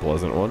 she's a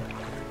pleasant one.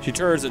 She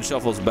turns and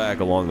shuffles back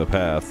along the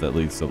path that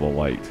leads to the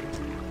light.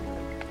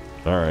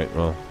 Alright,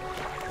 well.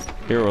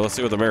 Here, well, let's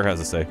see what the mayor has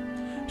to say.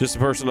 Just the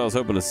person I was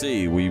hoping to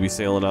see. Will you be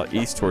sailing out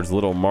east towards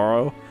Little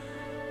Morrow?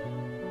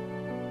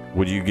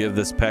 Would you give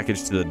this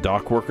package to the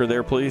dock worker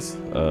there, please?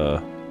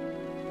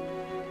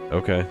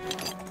 Okay.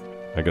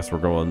 I guess we're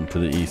going to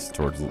the east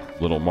towards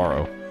Little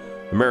Morrow.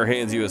 The mayor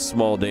hands you a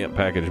small damp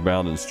package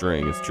bound in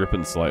string. It's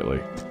dripping slightly.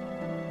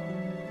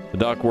 The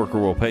dock worker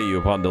will pay you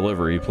upon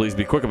delivery. Please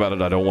be quick about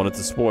it. I don't want it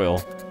to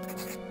spoil.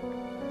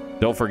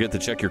 Don't forget to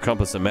check your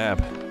compass and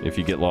map if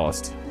you get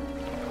lost.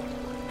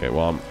 Okay,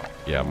 well,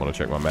 I'm going to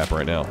check my map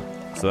right now.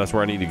 So that's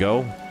where I need to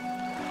go.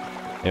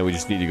 And we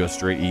just need to go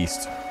straight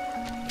east.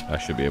 I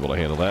should be able to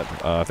handle that.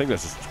 I think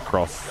that's just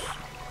across...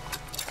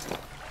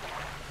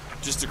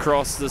 just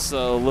across this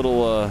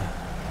little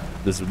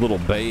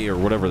bay or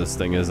whatever this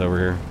thing is over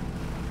here.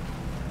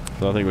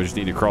 So I think we just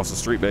need to cross the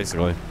street,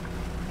 basically.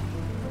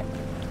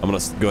 I'm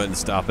gonna go ahead and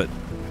stop at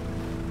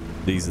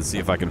these and see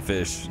if I can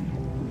fish.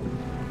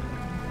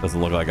 Doesn't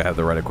look like I have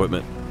the right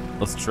equipment.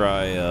 Let's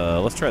try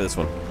this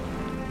one.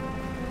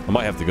 I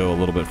might have to go a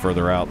little bit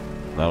further out.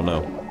 I don't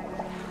know.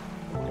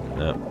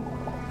 Yeah.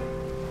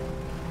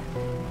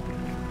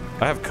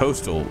 I have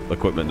coastal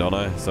equipment, don't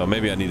I? So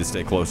maybe I need to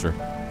stay closer.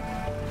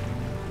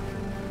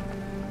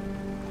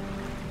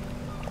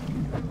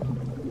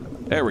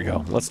 There we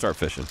go. Let's start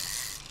fishing.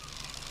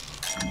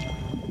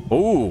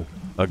 Ooh,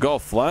 a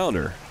Gulf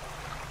flounder.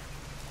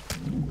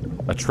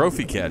 A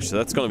trophy catch. So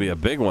that's going to be a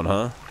big one,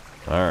 huh?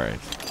 All right.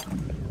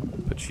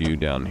 Put you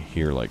down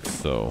here like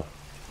so.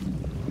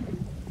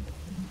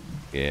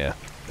 Yeah,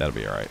 that'll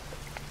be all right.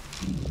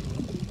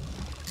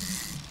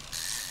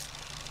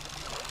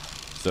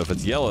 So if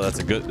it's yellow,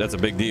 that's a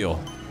big deal.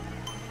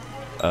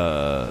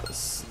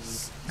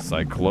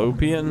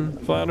 Cyclopean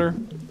flounder?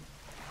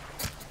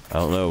 I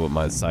don't know, but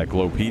my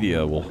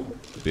cyclopedia will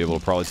be able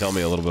to probably tell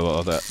me a little bit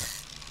about that.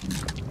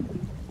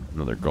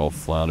 Another Gulf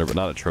flounder, but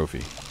not a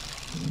trophy.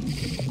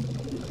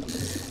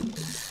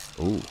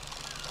 Ooh.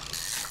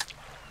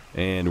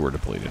 And we're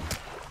depleted.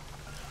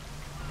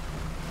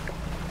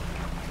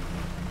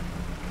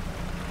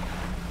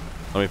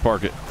 Let me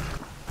park it.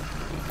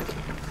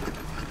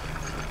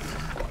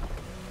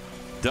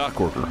 Dock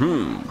worker.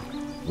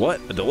 What?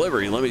 A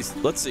delivery?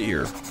 Let's see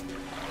here.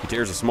 He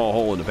tears a small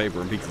hole in the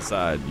paper and peeks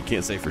inside. You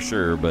can't say for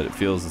sure, but it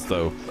feels as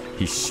though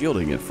he's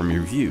shielding it from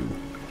your view.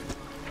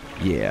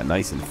 Yeah,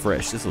 nice and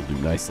fresh. This'll do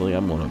nicely.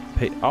 I'm gonna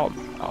pay.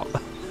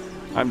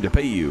 I'm to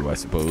pay you, I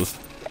suppose.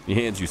 He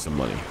hands you some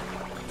money.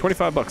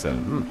 25 bucks at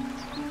it.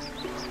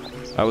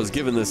 I was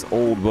given this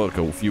old book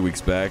a few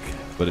weeks back,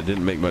 but it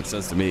didn't make much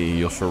sense to me.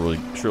 You'll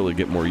surely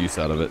get more use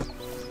out of it.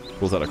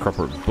 Pulls out a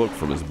crumpled book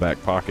from his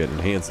back pocket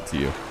and hands it to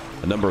you.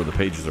 A number of the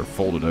pages are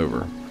folded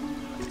over.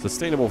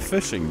 Sustainable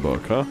fishing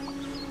book, huh?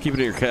 Keep it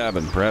in your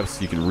cabin.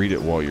 Perhaps you can read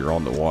it while you're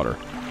on the water.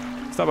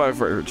 Stop by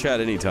for a chat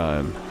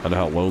anytime. I know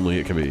how lonely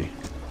it can be.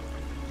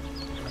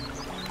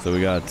 So we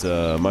got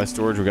my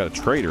storage. We got a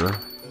trader.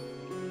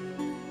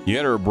 You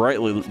enter a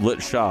brightly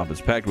lit shop.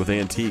 It's packed with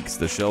antiques.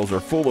 The shelves are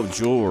full of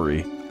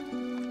jewelry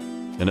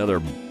and other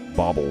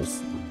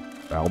baubles.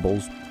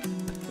 Baubles?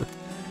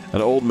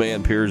 An old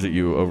man peers at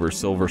you over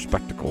silver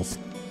spectacles.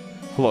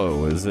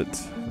 Hello, is it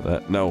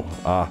that? No.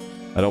 I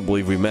don't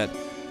believe we met.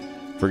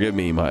 Forgive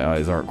me, my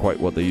eyes aren't quite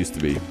what they used to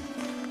be.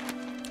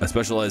 I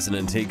specialize in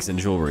antiques and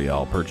jewelry.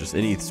 I'll purchase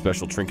any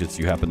special trinkets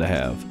you happen to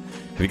have.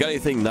 Have you got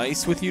anything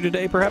nice with you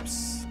today,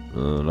 perhaps?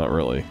 Not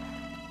really.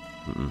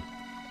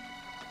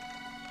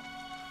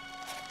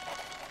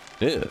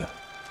 Ew.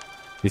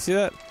 You see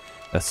that?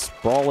 A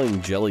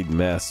sprawling jellied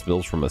mass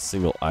spills from a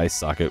single eye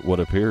socket.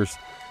 What appears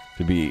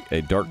to be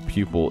a dark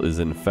pupil is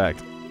in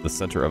fact the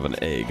center of an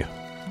egg.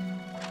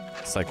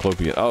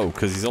 Cyclopean. Oh,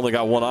 because he's only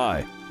got one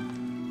eye.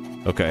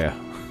 Okay.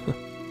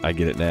 I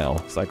get it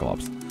now.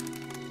 Cyclops.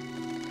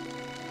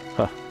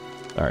 Huh.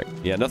 Alright.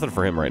 Yeah, nothing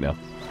for him right now.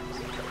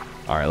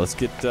 Alright, let's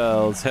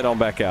let's head on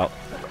back out.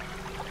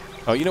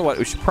 Oh, you know what?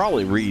 We should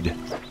probably read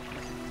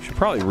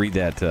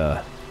that,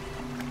 that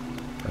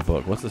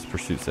book. What's this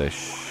pursuit say?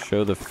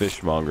 Show the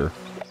fishmonger.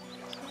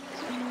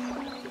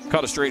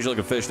 Caught a strange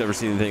looking fish. Never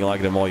seen anything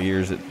like it in all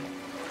years. It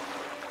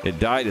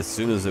died as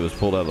soon as it was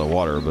pulled out of the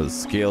water, but the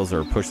scales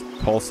are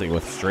pulsing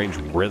with strange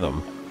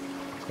rhythm.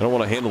 I don't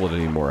want to handle it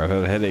anymore. I've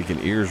had a headache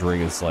and ears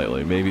ringing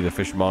slightly. Maybe the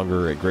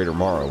fishmonger at Greater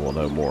Morrow will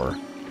know more.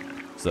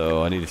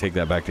 So I need to take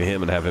that back to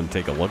him and have him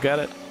take a look at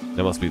it.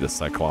 That must be the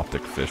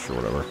cycloptic fish or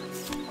whatever.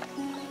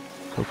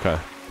 Okay.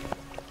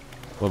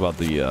 What about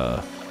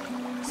the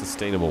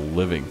sustainable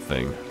living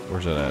thing?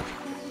 Where's that at?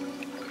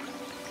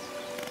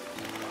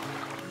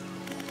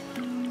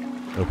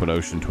 Open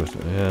ocean twist.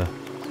 Yeah.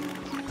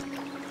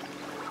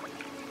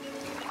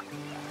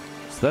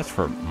 So that's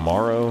for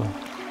Morrow.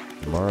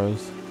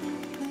 Morrows.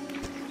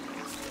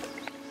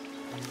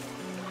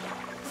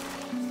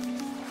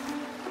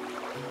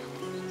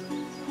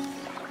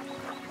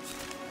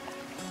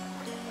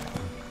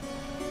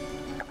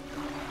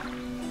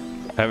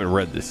 I haven't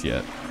read this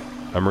yet.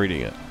 I'm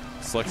reading it.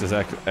 Select this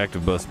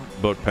active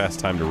book, past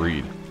time to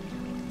read.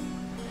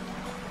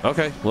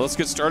 Okay, well, let's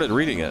get started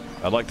reading it.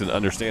 I'd like to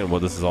understand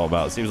what this is all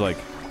about. It seems like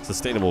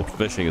sustainable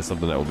fishing is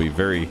something that will be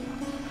very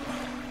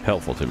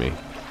helpful to me.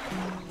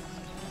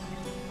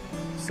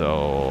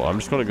 So I'm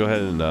just going to go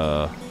ahead and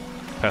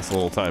pass a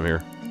little time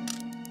here.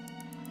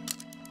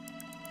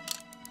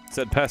 It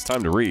said past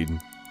time to read. I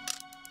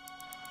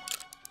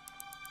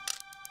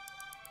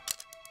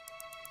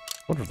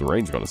wonder if the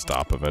rain's going to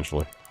stop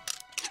eventually.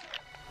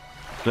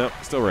 Nope,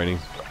 still raining.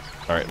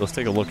 Alright, let's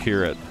take a look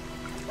here at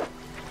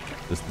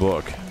this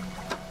book.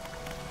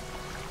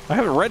 I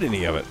haven't read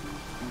any of it.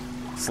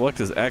 Select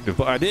as active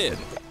book. I did. It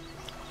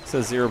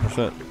says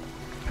 0%.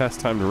 Past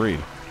time to read.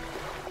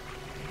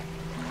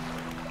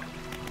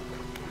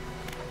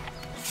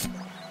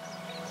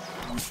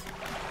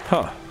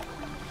 Huh.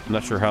 I'm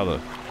not sure how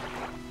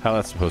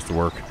that's supposed to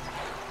work.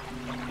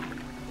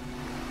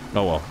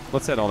 Oh well,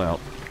 let's head on out.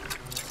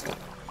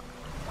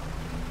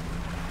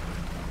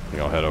 I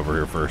think I'll head over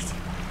here first.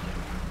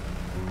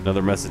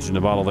 Another message in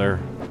the bottle there.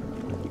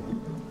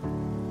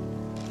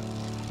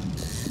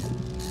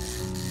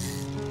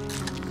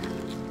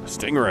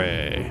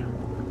 Stingray.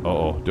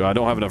 Uh-oh. I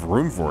don't have enough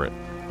room for it.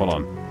 Hold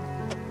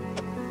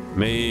on.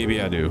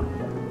 Maybe I do.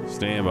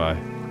 Stand by.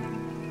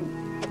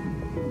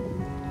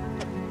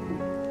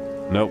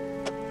 Nope.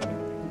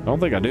 I don't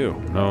think I do.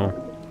 No.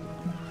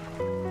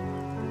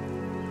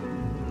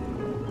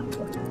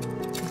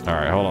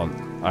 Alright, hold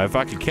on. If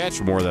I could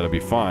catch more, that'd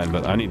be fine,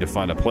 but I need to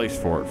find a place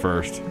for it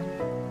first.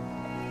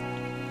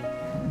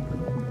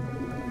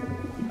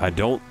 I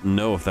don't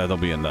know if that'll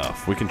be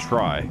enough. We can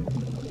try.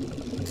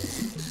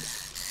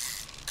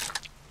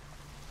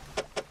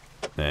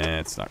 Nah,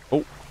 it's not.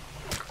 Oh.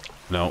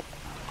 No.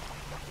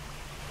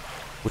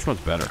 Which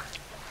one's better?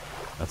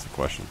 That's the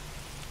question.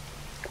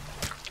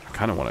 I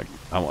kind of want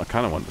to I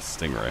kind of want the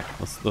stingray.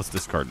 Let's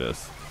discard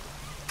this.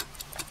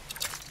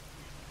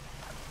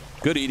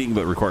 Good eating,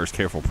 but requires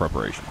careful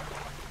preparation.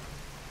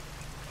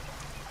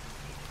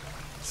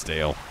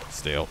 Stale.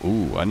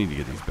 Ooh, I need to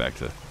get these back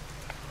to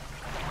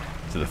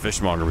the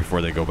fishmonger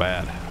before they go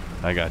bad.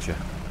 I got you.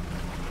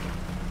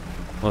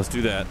 Let's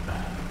do that.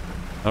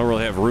 I don't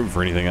really have room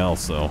for anything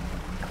else, so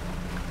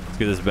let's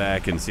get this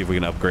back and see if we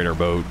can upgrade our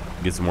boat,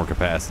 get some more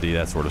capacity,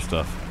 that sort of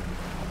stuff.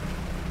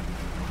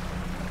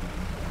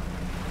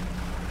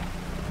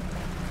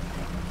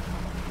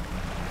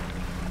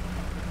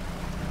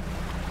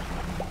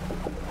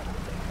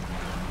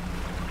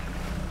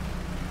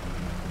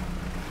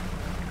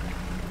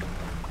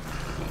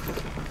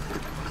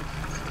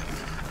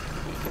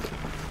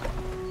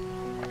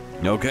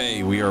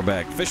 Okay, we are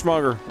back.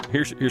 Fishmonger,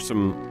 here's a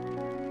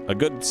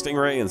good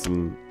stingray and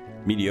some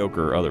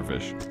mediocre other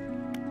fish.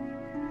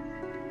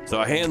 So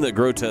I hand the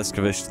grotesque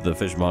fish to the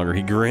fishmonger.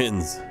 He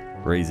grins,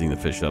 raising the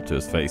fish up to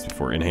his face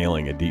before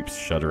inhaling a deep,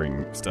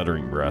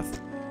 stuttering breath.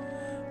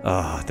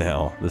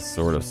 Now, this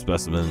sort of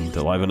specimen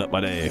to liven up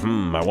my day.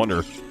 I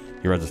wonder.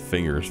 He runs his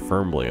fingers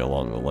firmly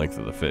along the length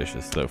of the fish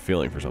as though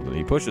feeling for something.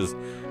 He pushes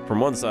from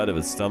one side of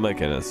its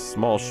stomach, and a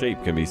small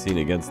shape can be seen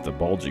against the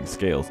bulging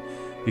scales.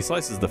 He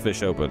slices the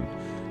fish open.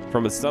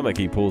 From its stomach,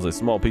 he pulls a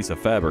small piece of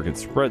fabric and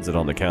spreads it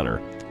on the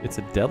counter. It's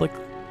a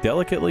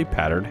delicately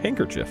patterned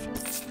handkerchief.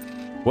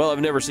 Well,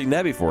 I've never seen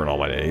that before in all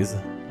my days.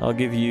 I'll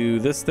give you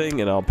this thing,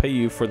 and I'll pay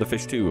you for the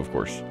fish too, of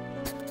course.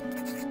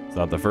 It's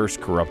not the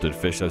first corrupted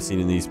fish I've seen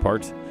in these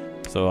parts,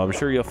 so I'm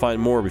sure you'll find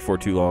more before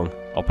too long.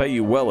 I'll pay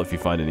you well if you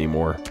find any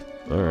more.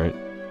 All right.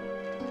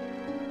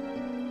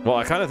 Well,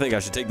 I kind of think I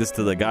should take this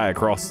to the guy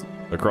across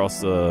on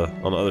the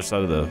other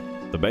side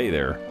of the bay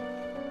there.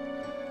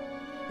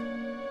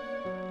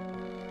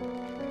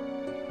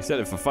 He said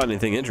if I find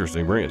anything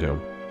interesting, bring it to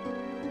him.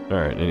 All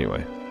right,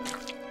 anyway.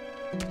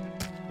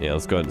 Yeah,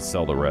 let's go ahead and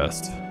sell the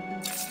rest.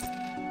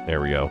 There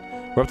we go.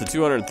 We're up to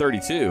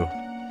 232.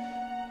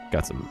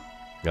 Got some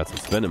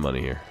spending money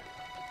here.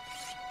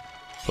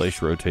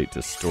 Place rotate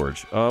to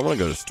storage. Oh, I want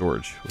to go to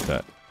storage with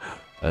that.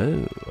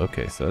 Oh,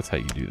 okay, so that's how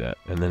you do that.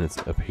 And then it's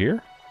up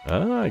here?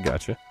 Oh, I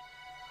gotcha.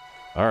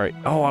 All right.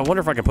 Oh, I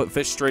wonder if I can put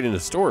fish straight into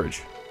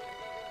storage.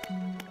 I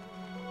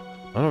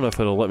don't know if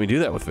it'll let me do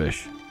that with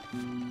fish.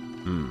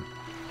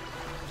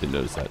 Didn't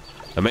notice that.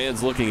 A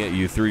man's looking at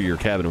you through your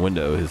cabin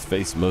window, his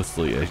face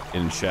mostly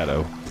in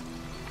shadow.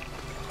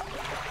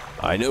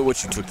 I know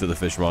what you took to the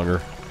fishmonger.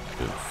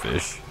 Good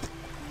fish.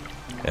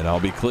 And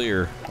I'll be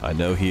clear, I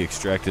know he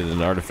extracted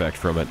an artifact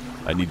from it.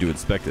 I need to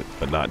inspect it,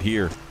 but not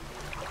here.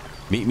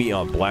 Meet me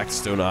on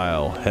Blackstone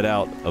Isle. Head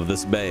out of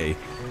this bay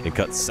and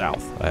cut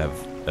south. I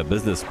have a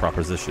business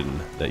proposition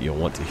that you'll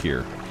want to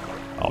hear.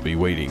 I'll be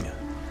waiting.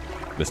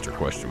 Mr.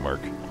 Question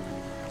Mark.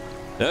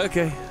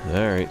 Okay,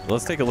 alright.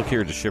 Let's take a look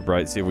here at the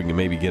shipwright, see if we can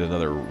maybe get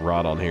another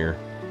rod on here.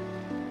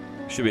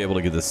 Should be able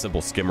to get this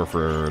simple skimmer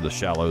for the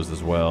shallows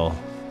as well.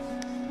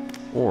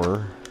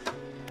 Or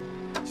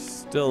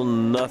still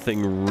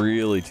nothing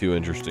really too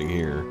interesting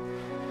here.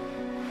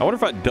 I wonder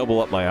if I double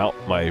up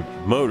my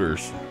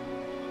motors.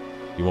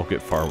 You won't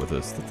get far with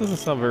this. That doesn't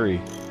sound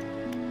very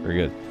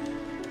good.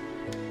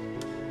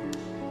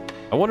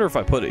 I wonder if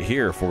I put it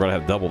here if we're gonna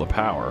have double the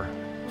power.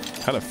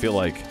 Kind of feel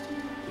like,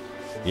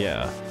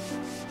 yeah.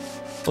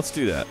 Let's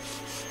do that.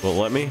 Will it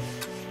let me?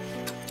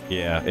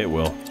 Yeah, it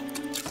will.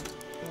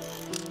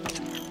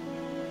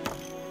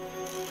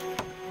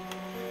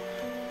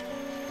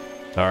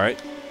 All right.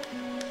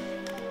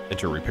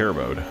 Enter repair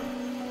mode.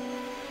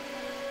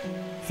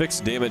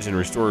 Fix damage and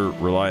restore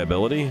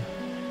reliability.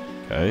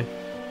 Okay.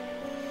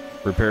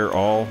 Repair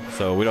all.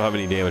 So we don't have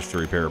any damage to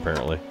repair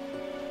apparently.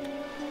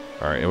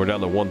 All right, and we're down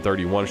to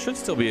 131. Should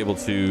still be able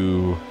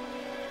to.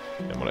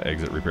 I'm gonna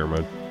exit repair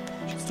mode.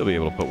 Should still be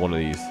able to put one of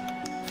these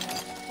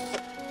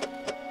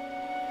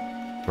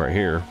right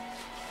here.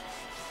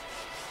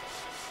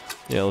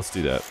 Yeah, let's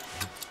do that.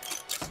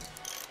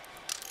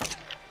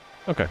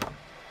 Okay,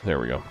 there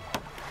we go.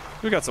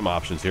 We got some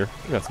options here.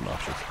 We got some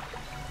options.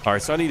 All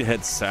right, so I need to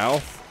head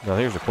south. Now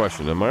here's the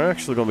question: am I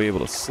actually going to be able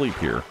to sleep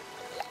here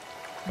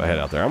if I head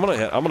out there? I'm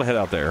gonna head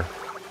out there,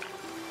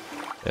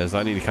 as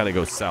I need to kind of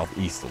go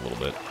southeast a little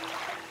bit.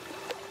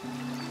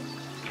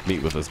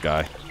 Meet with this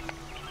guy.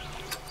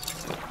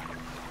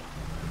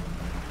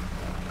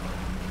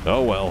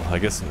 Oh well, I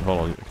guess. Hold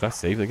on, can I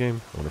save the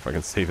game? I wonder if I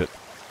can save it.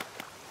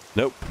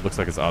 Nope, looks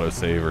like it's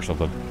auto-save or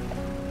something.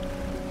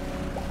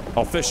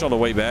 I'll fish on the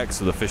way back,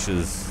 so the fish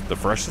is the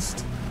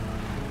freshest.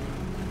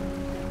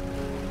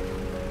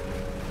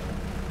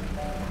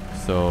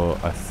 So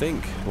I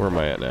think, where am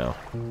I at now?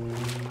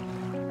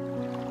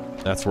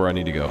 That's where I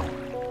need to go.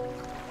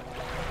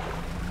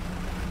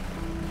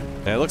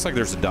 And it looks like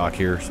there's a dock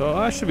here, so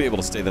I should be able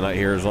to stay the night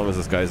here as long as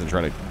this guy isn't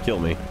trying to kill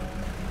me.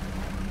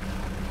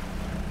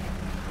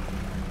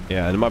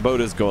 Yeah, and my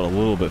boat is going a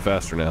little bit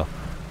faster now,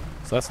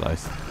 so that's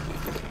nice.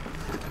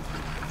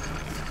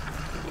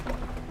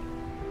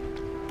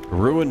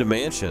 Ruined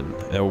mansion,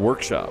 a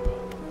workshop.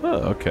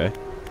 Oh, okay.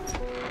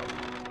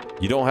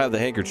 You don't have the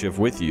handkerchief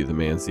with you. The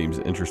man seems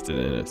interested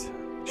in it.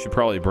 Should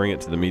probably bring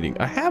it to the meeting.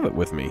 I have it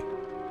with me.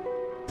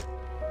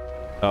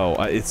 Oh,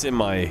 it's in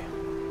my...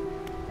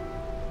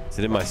 Is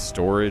it in my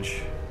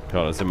storage?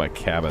 Oh, it's in my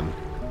cabin.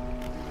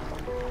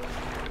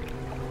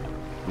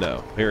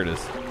 No, here it is.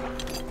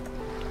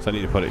 So I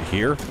need to put it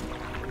here.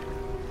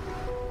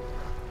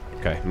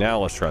 Okay, now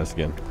let's try this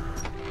again.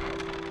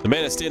 The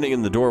man is standing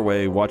in the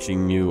doorway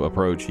watching you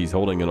approach. He's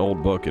holding an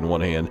old book in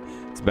one hand.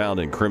 It's bound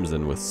in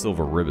crimson with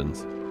silver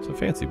ribbons. It's a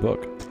fancy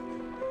book.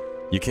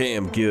 You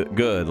came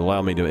good.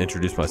 Allow me to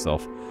introduce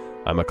myself.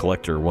 I'm a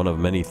collector, one of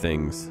many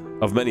things,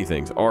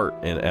 art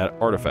and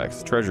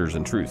artifacts, treasures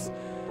and truths,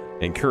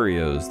 and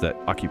curios that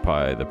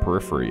occupy the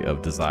periphery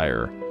of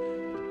desire.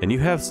 And you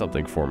have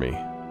something for me.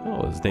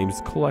 Oh, his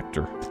name's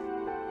Collector.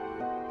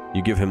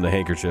 You give him the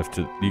handkerchief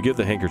to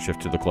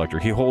the collector.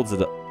 He holds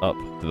it up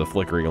to the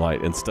flickering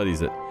light and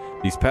studies it.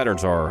 These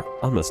patterns are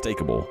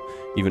unmistakable.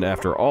 Even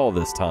after all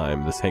this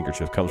time, this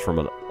handkerchief comes from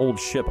an old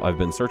ship I've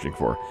been searching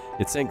for.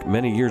 It sank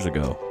many years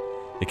ago.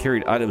 It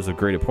carried items of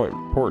great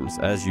importance,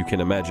 as you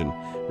can imagine.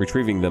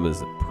 Retrieving them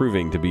is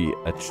proving to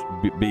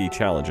be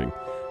challenging.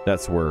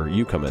 That's where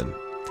you come in.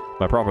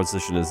 My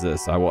proposition is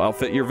this. I will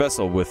outfit your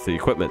vessel with the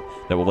equipment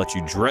that will let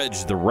you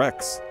dredge the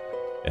wrecks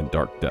and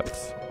dark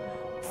depths.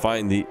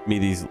 Find me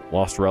these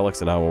lost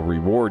relics, and I will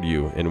reward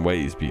you in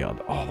ways beyond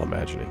all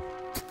imagining.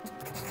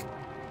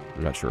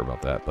 I'm not sure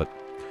about that, but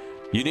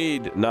you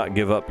need not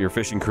give up your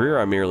fishing career.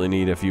 I merely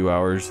need a few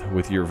hours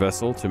with your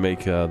vessel to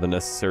make the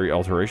necessary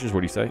alterations.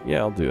 What do you say? Yeah,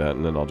 I'll do that,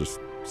 and then I'll just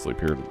sleep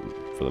here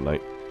for the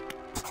night.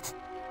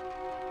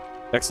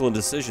 Excellent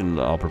decision.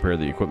 I'll prepare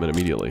the equipment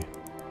immediately.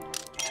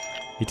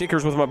 He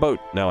tinkers with my boat.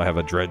 Now I have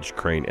a dredge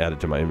crane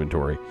added to my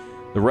inventory.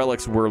 The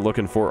relics we're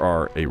looking for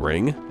are a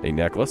ring, a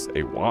necklace,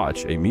 a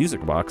watch, a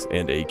music box,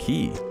 and a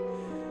key.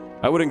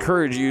 I would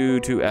encourage you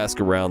to ask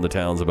around the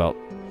towns about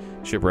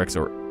shipwrecks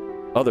or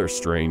other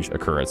strange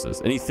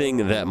occurrences. Anything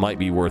that might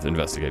be worth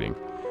investigating.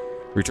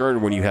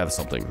 Return when you have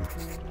something.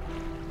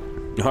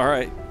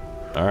 Alright.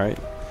 Alright.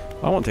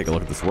 I want to take a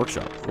look at this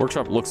workshop. The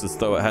workshop looks as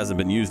though it hasn't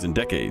been used in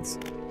decades.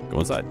 Go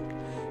inside.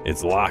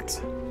 It's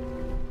locked.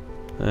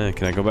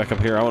 Can I go back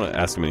up here? I want to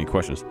ask him any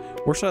questions.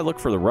 Where should I look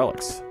for the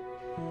relics?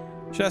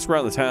 Should ask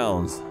around the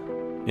towns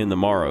in the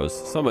Morrows.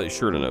 Somebody's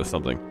sure to know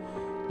something.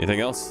 Anything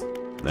else?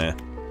 Nah.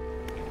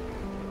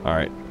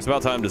 Alright. It's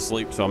about time to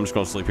sleep, so I'm just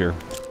going to sleep here.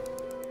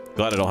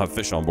 Glad I don't have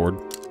fish on board.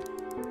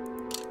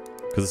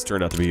 Because this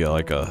turned out to be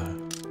like a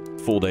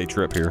full day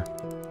trip here.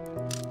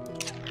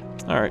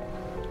 Alright.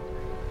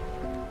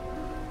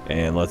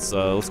 And let's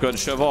go ahead and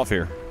shove off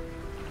here.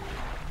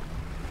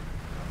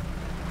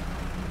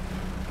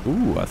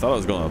 Ooh, I thought I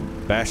was going to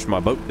bash my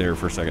boat there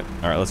for a second.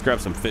 Alright, let's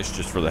grab some fish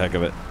just for the heck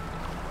of it.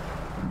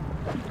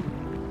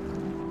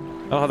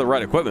 I don't have the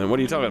right equipment. What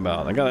are you talking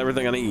about? I got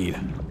everything I need.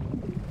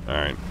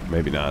 Alright,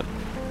 maybe not.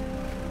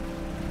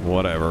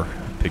 Whatever.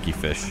 Picky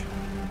fish.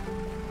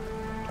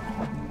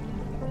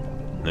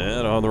 Nah,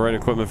 I don't have the right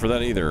equipment for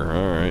that either.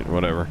 Alright,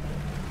 whatever.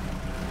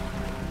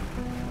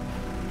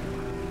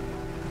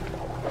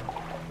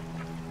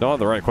 Don't have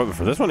the right equipment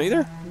for this one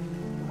either?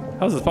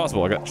 How is this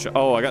possible? I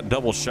got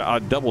doubled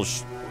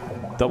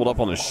up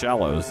on the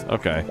shallows.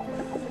 Okay.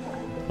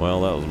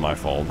 Well, that was my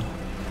fault.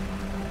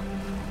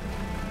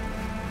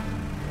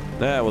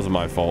 That wasn't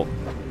my fault.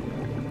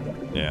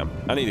 Yeah,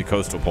 I need a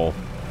coastal pole.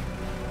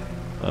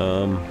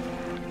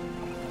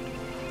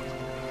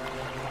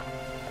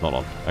 Hold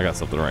on, I got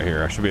something right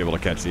here. I should be able to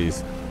catch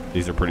these.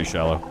 These are pretty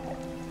shallow.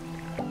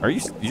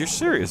 You're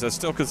serious? That's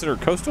still considered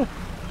coastal?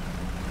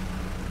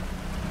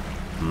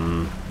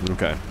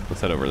 Okay, let's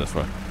head over this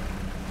way.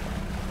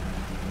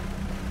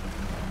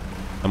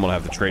 I'm gonna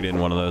have to trade in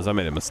one of those. I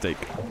made a mistake.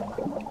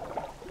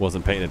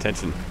 Wasn't paying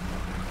attention.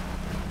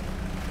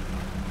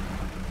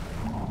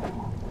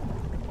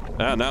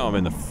 Ah, now I'm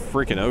in the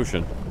freaking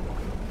ocean.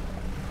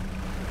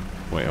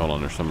 Wait, hold on.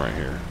 There's some right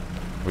here.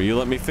 Will you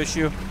let me fish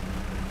you?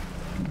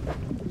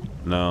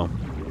 No.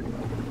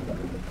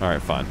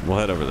 Alright, fine. We'll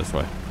head over this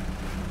way.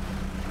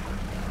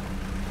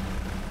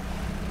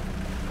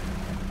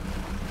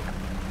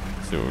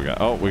 Let's see what we got.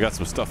 Oh, we got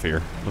some stuff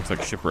here. Looks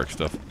like shipwreck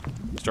stuff.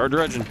 Start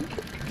dredging.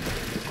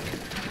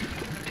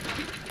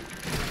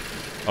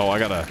 Oh,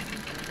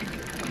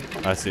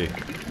 I see.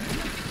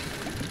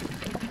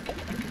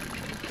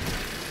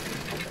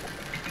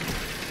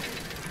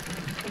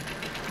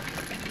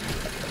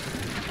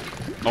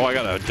 Oh, I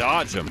gotta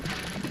dodge them.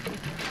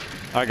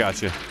 I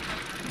got you. I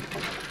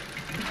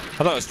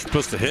thought I was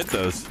supposed to hit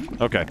those.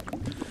 Okay.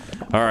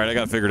 Alright, I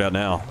got it figured out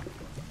now.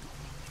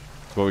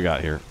 What we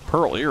got here?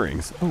 Pearl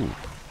earrings. Ooh.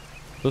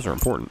 Those are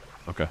important.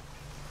 Okay.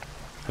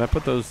 Can I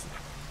put those...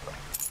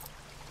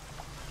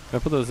 Can I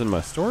put those in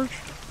my storage?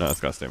 No, it's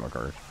gotta stay in my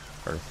car.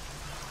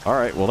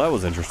 Alright, well that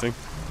was interesting.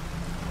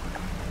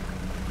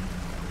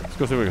 Let's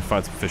go see if we can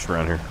find some fish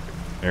around here.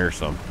 There's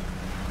some.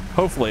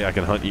 Hopefully I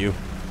can hunt you.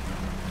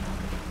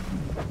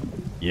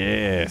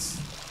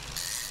 Yes.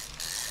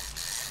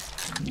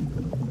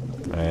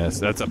 Yes,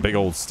 that's a big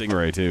old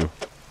stingray too.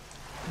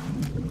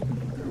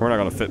 We're not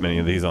gonna fit many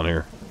of these on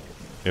here.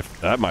 If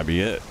that might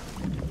be it.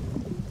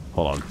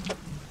 Hold on.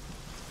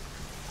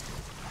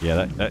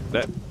 Yeah,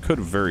 that could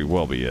very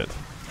well be it.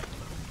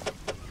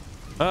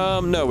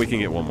 No, we can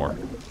get one more.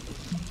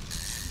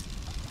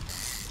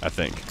 I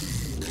think.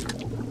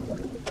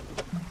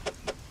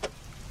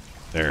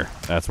 There,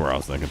 that's where I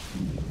was thinking.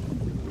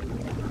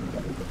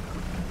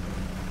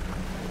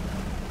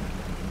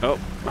 Oh.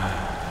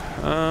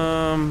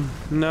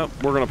 Nope,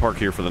 we're gonna park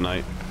here for the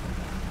night.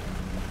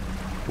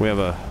 We have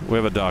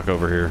a dock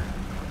over here.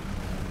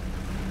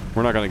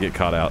 We're not gonna get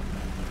caught out.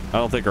 I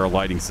don't think our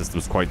lighting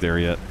system's quite there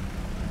yet.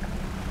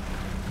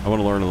 I want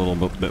to learn a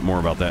little bit more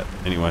about that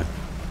anyway.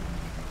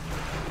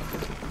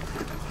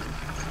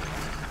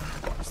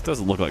 This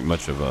doesn't look like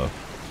much of a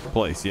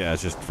place. Yeah,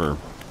 it's just for...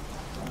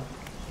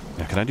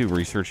 Yeah, can I do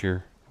research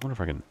here? I wonder if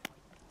I can...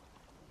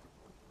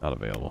 Not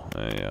available.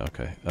 Yeah,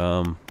 okay.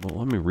 Well,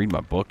 let me read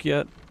my book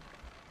yet.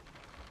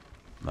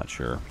 Not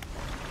sure.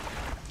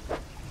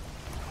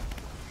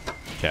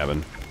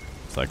 Cabin.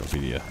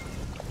 Encyclopedia.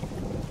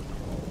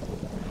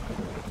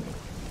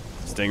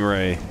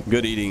 Stingray.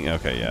 Good eating.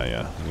 Okay,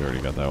 yeah. We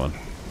already got that one.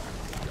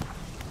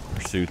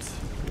 Pursuits.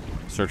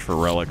 Search for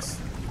relics.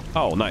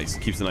 Oh, nice.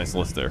 Keeps a nice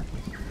list there.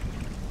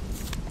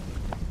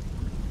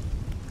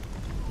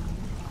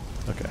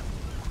 Okay.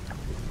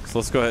 So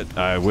let's go ahead.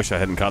 I wish I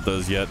hadn't caught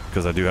those yet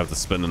because I do have to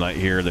spend the night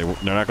here. They're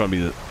not going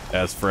to be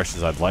as fresh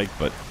as I'd like,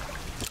 but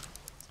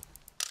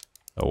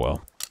oh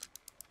well.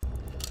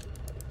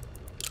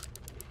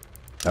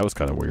 That was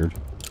kind of weird.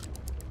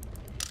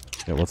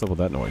 Yeah, what's up with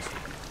that noise?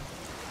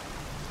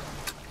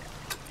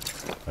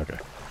 Okay.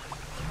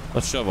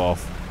 Let's shove off.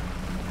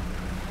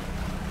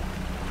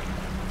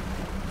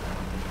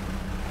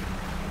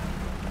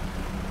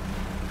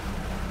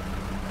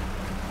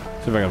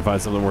 See if I can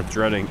find something worth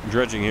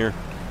dredging here.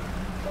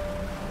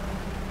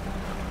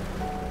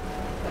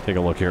 Take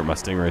a look here at my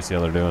stingrays, see how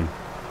they're doing.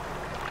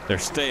 They're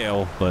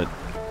stale, but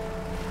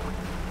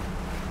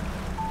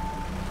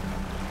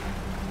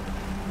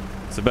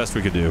it's the best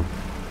we could do.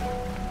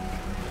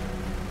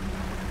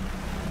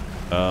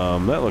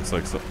 That looks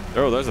like so.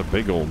 Oh, there's a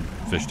big old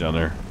fish down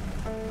there.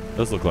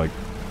 Those look like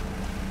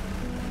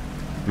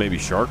maybe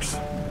sharks,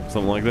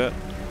 something like that.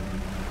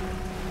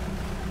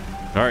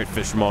 All right,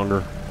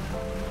 fishmonger.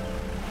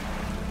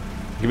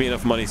 Give me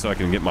enough money so I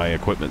can get my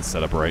equipment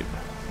set up right,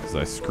 because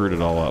I screwed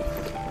it all up.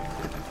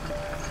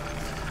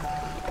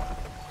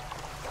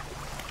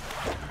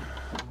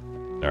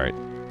 All right,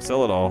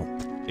 sell it all.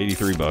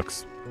 83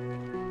 bucks.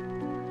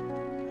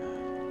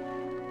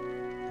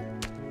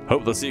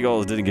 Hope the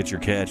seagulls didn't get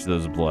your catch,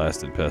 those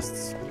blasted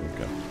pests.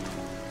 Okay.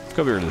 Let's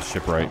go over here to the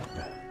shipwright.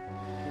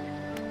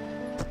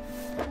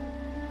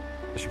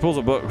 She pulls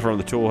a book from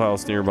the tool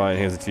house nearby and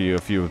hands it to you. A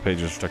few of the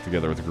pages are stuck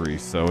together with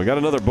grease. So we got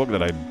another book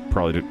that I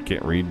probably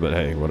can't read, but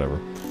hey, whatever.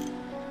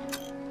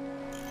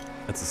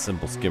 That's a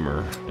simple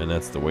skimmer, and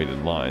that's the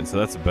weighted line. So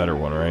that's a better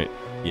one, right?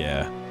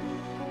 Yeah.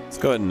 Let's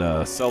go ahead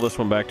and sell this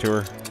one back to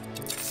her.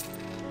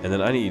 And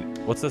then I need,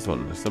 what's this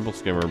one? A simple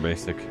skimmer,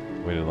 basic,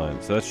 weighted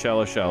line. So that's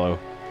shallow, shallow,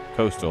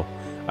 coastal.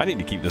 I need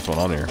to keep this one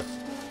on here.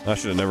 I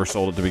should have never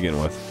sold it to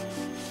begin with.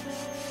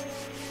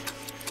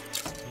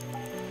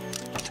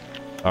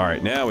 All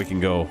right, now we can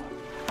go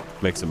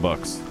make some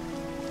bucks.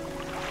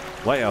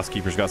 Lighthouse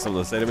keeper's got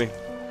something to say to me.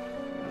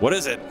 What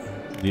is it?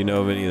 Do you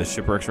know of any of the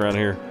shipwrecks around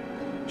here?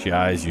 She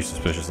eyes you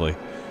suspiciously.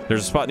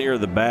 There's a spot near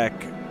the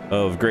back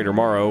of Greater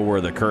Morrow where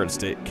the current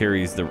state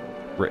carries the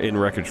in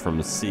wreckage from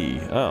the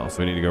sea. Oh, so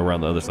we need to go around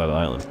the other side of the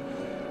island.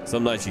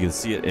 Some nights you can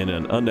see it in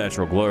an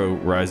unnatural glow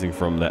rising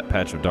from that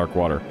patch of dark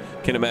water.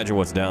 Can't imagine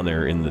what's down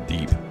there in the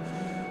deep.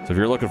 So if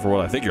you're looking for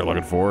what I think you're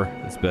looking for,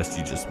 it's best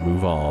you just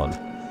move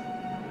on. ...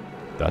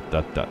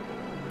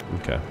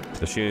 Okay.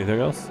 Does she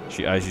anything else?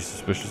 She eyes you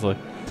suspiciously.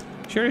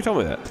 She already told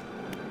me that.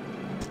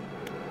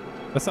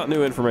 That's not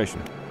new information.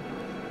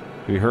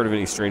 Have you heard of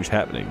any strange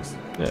happenings?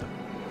 Yeah.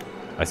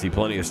 I see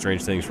plenty of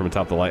strange things from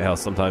atop the lighthouse.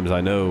 Sometimes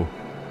I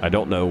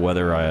don't know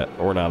whether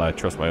or not I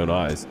trust my own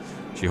eyes.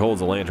 She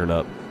holds a lantern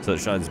up so it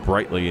shines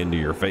brightly into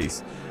your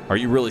face. Are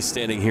you really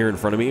standing here in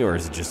front of me, or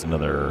is it just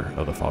another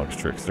of the fog's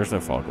tricks? There's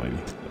no fog, lady.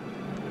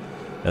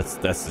 That's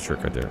the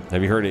trick right there.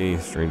 Have you heard any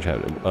strange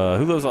happening?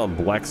 Who lives on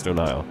Blackstone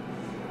Isle?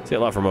 See a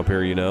lot from up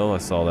here, you know. I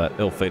saw that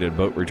ill-fated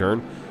boat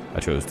return.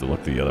 I chose to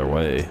look the other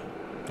way.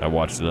 I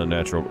watched an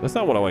unnatural... That's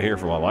not what I want to hear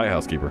from my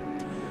lighthouse keeper.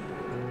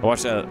 I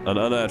watched an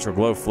unnatural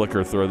glow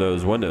flicker through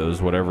those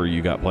windows. Whatever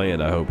you got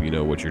planned, I hope you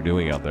know what you're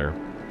doing out there.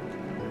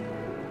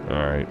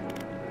 All right.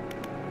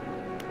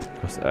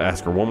 Let's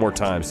ask her one more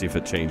time, see if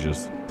it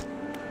changes.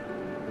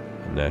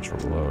 Natural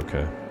glow,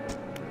 okay.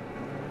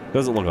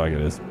 Doesn't look like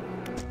it is.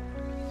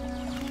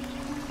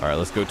 All right,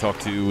 let's go talk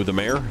to the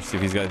mayor, see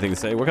if he's got anything to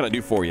say. What can I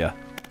do for you?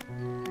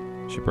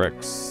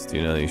 Shipwrecks. Do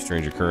you know any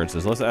strange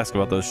occurrences? Let's ask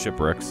about those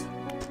shipwrecks.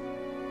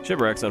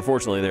 Shipwrecks,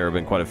 unfortunately, there have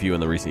been quite a few in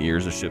the recent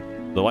years.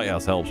 The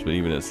lighthouse helps, but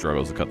even it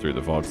struggles to cut through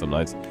the fog some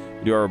nights.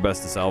 We do our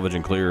best to salvage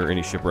and clear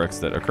any shipwrecks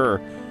that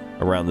occur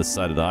around this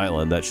side of the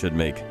island. That should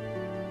make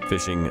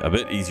fishing a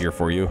bit easier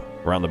for you.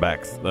 Around the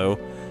back, though,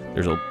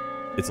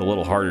 it's a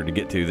little harder to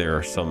get to. There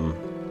are some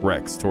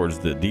wrecks towards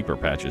the deeper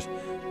patches.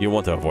 You'll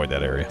want to avoid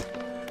that area.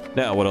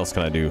 Now, what else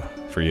can I do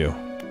for you?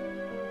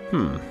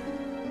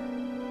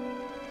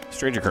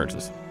 Strange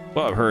occurrences.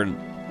 Well, I've heard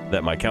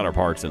that my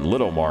counterparts in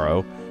Little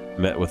Morrow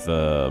met with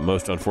the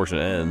most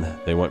unfortunate end.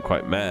 They went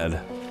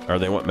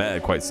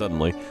mad quite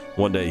suddenly.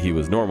 One day he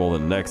was normal,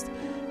 and the next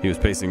he was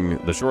pacing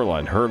the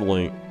shoreline,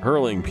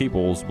 hurling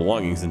people's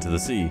belongings into the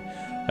sea.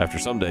 After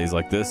some days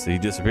like this, he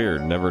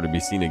disappeared, never to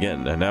be seen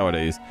again. And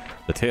nowadays,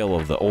 the tale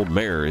of the old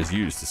mayor is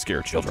used to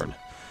scare children.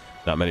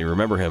 Not many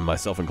remember him,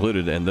 myself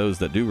included, and those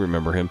that do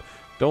remember him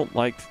don't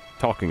like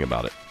talking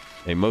about it.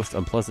 A most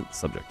unpleasant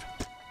subject.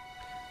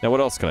 Now,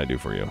 what else can I do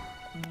for you?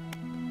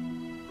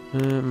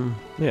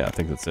 Yeah, I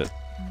think that's it.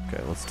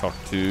 Okay, let's talk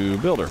to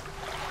Builder.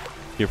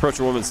 You approach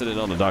a woman sitting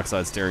on the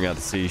dockside staring out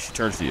to sea. She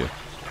turns to you.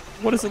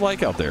 What is it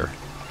like out there?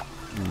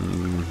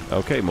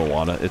 Okay,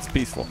 Moana, it's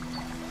peaceful.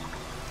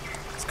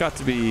 It's got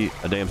to be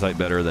a damn sight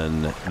better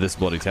than this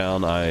bloody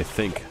town. I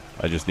think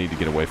I just need to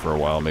get away for a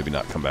while, maybe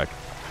not come back.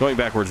 Going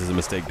backwards is a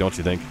mistake, don't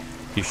you think?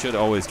 You should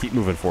always keep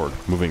moving forward,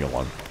 moving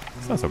along.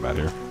 It's not so bad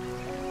here.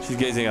 She's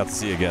gazing out to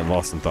sea again,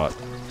 lost in thought.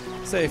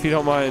 Say, if you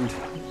don't mind,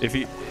 if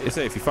you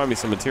find me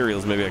some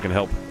materials, maybe I can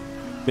help.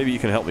 Maybe you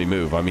can help me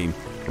move. I mean,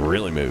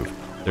 really move.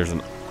 There's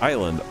an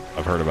island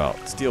I've heard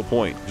about, Steel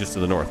Point, just to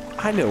the north.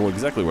 I know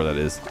exactly where that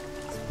is.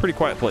 It's a pretty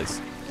quiet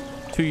place.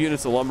 2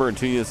 units of lumber and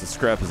 2 units of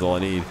scrap is all I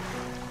need.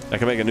 I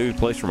can make a new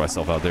place for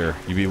myself out there.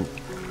 You'd be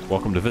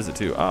welcome to visit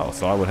too. Oh,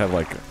 so I would have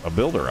like a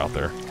builder out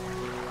there.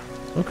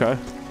 Okay.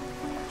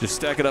 Just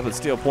stack it up at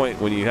Steel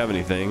Point when you have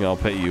anything. I'll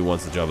pay you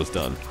once the job is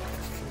done.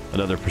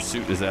 Another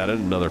pursuit is added,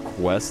 another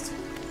quest.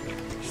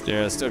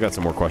 Yeah, still got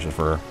some more questions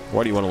for her.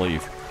 Why do you want to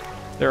leave?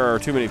 There are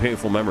too many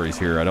painful memories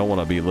here. I don't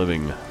want to be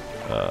living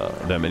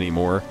them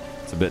anymore.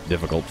 It's a bit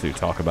difficult to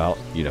talk about.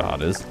 You know how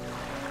it is.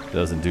 It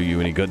doesn't do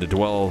you any good to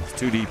dwell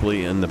too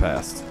deeply in the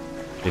past.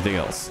 Anything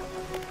else?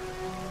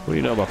 What do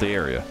you know about the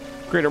area?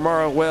 Greater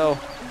Morrow? Well,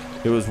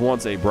 it was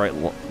once a bright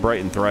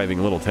and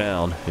thriving little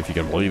town, if you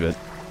can believe it.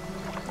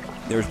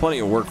 There was plenty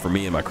of work for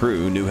me and my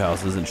crew, new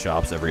houses and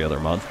shops every other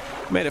month.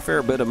 Made a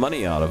fair bit of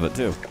money out of it,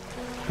 too.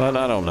 But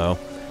I don't know.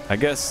 I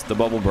guess the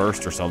bubble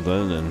burst or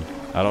something, and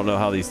I don't know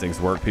how these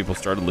things work. People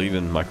started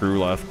leaving, my crew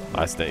left,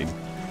 I stayed.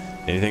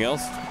 Anything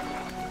else?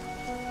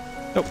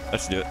 Nope,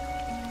 that should do it.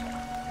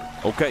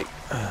 Okay,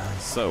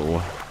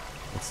 so,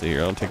 let's see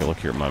here. I'll take a look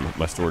here at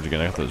my storage again.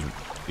 I got those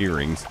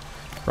earrings.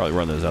 Probably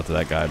run those out to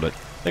that guy, but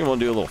I think I'm going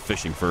to do a little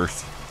fishing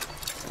first.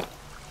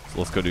 So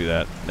let's go do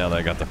that now that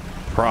I got the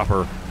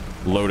proper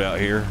loadout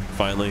here,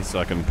 finally, so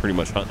I can pretty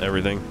much hunt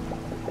everything.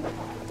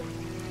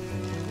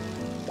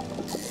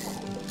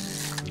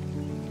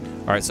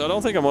 Alright, so I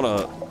don't think I'm going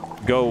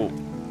to go...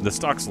 The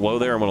stock's low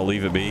there. I'm going to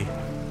leave it be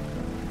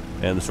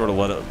and sort of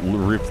let it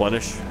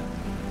replenish.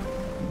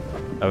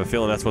 I have a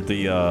feeling that's what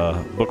the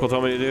book will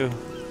tell me to do.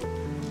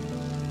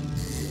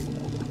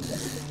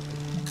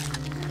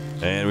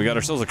 And we got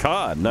ourselves a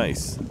cod.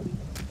 Nice.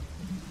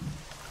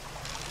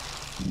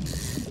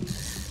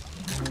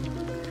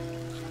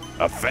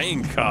 A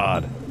fanged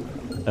cod.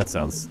 That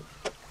sounds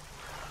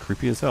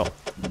creepy as hell.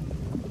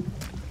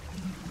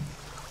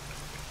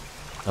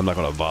 I'm not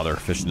going to bother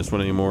fishing this one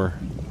anymore.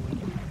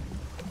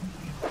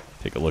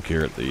 Take a look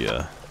here at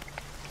the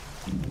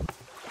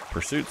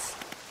pursuits.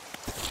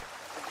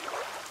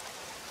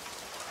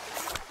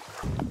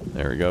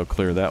 There we go.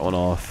 Clear that one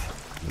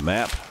off. The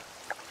map.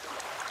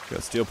 We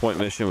got Steel Point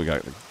mission. We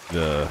got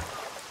the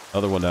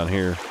other one down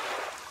here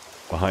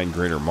behind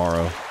Greater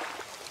Morrow.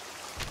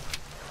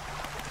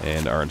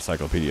 And our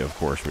encyclopedia, of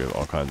course. We have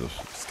all kinds of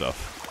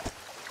stuff.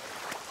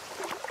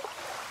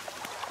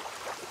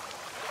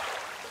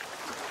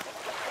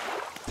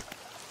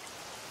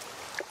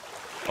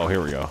 Oh,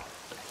 here we go.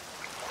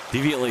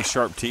 Deviantly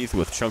sharp teeth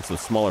with chunks of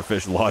smaller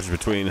fish lodged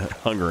between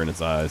hunger in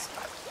its eyes.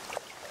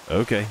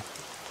 Okay.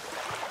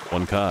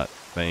 One caught.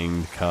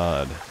 Fanged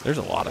cod. There's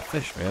a lot of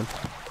fish, man.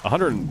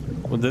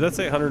 100. Well, did that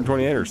say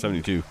 128 or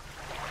 72?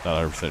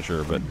 Not 100%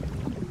 sure, but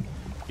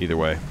either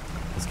way.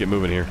 Let's get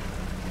moving here.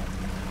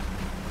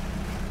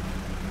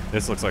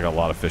 This looks like a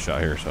lot of fish out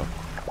here, so.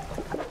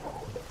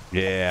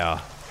 Yeah.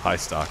 High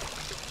stock.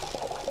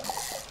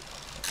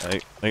 I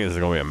think this is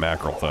going to be a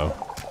mackerel, though.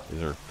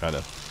 These are kind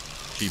of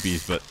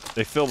cheapies, but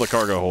they fill the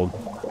cargo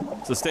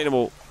hold.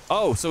 Sustainable.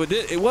 Oh, so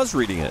it was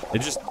reading it.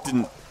 It just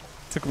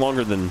took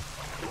longer than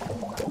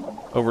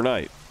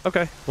overnight.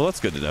 Okay, well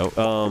that's good to know.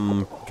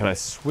 Can I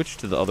switch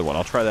to the other one?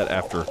 I'll try that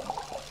after.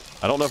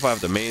 I don't know if I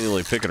have to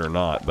manually pick it or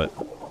not, but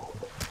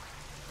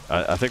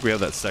I think we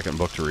have that second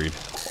book to read.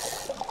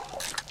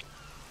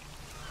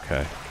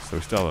 Okay, so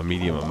we still have a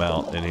medium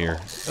amount in here.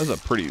 That's a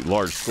pretty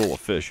large school of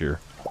fish here.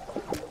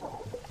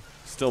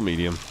 Still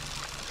medium.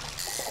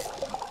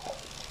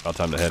 About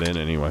time to head in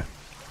anyway.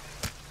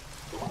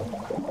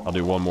 I'll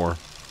do one more.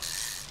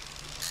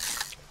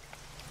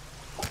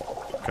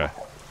 Okay.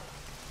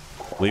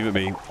 Leave it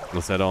be.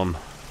 Let's head on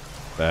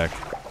back.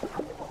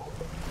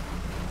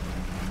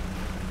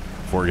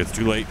 Before it gets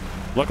too late.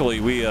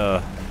 Luckily,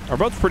 our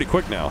boat's pretty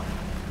quick now.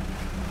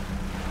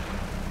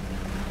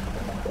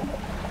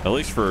 At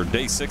least for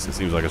day 6, it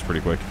seems like it's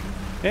pretty quick.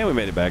 And we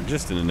made it back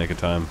just in the nick of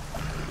time.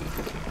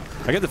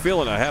 I get the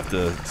feeling I have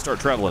to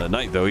start traveling at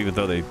night, though, even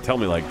though they tell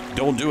me, like,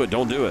 don't do it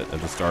at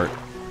the start.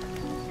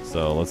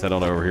 So let's head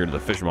on over here to the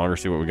fishmonger,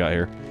 see what we got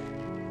here.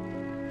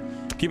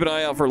 Keep an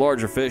eye out for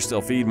larger fish.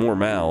 They'll feed more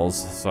mouths,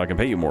 so I can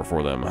pay you more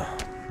for them.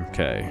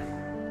 Okay.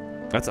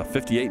 That's a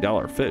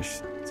 $58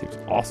 fish. Seems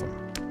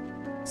awesome.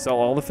 Sell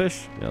all the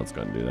fish? Yeah, let's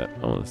go ahead and do that.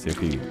 I want to see if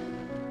he...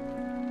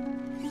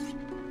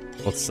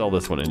 Let's sell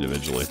this one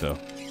individually, though.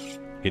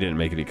 He didn't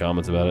make any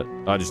comments about it.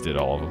 I just did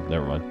all of them.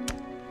 Never mind.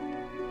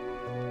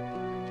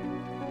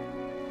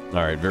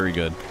 All right, very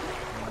good.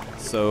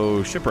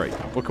 So, shipwright.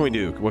 What can we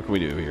do? What can we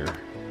do here?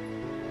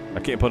 I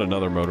can't put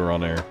another motor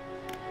on there.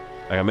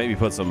 I can maybe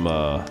put some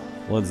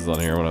lenses on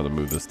here. I'm going to have to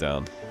move this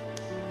down.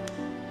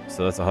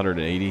 So that's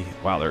 180.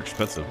 Wow, they're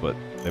expensive, but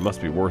they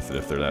must be worth it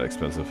if they're that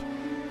expensive.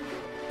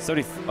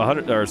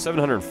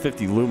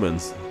 750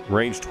 lumens,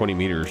 range 20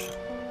 meters.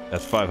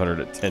 That's 500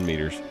 at 10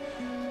 meters.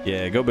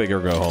 Yeah, go big or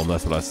go home.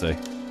 That's what I say.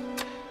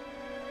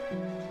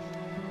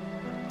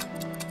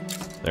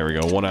 There we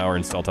go. 1 hour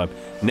install time.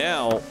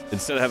 Now,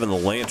 instead of having the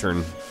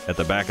lantern at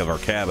the back of our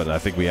cabin, I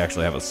think we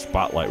actually have a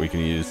spotlight we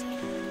can use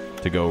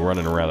to go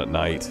running around at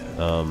night.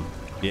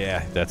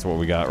 Yeah, that's what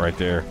we got right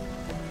there.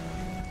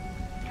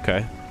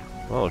 Okay.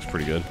 Well, that looks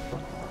pretty good.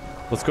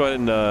 Let's go ahead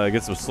and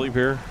get some sleep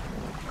here.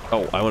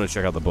 Oh, I want to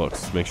check out the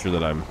books. Make sure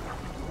that I'm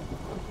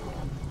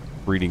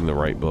reading the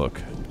right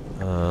book.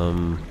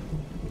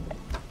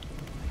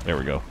 There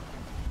we go.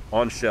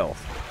 On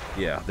shelf.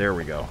 Yeah, there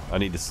we go. I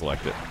need to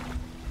select it.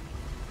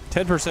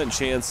 10%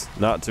 chance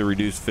not to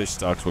reduce fish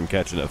stocks when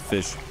catching a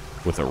fish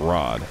with a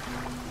rod.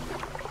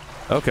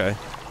 Okay.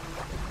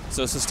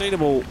 So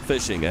sustainable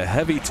fishing, a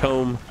heavy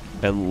tome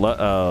and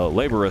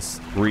laborious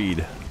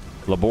read,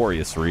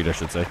 I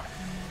should say.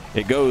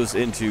 It goes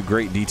into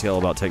great detail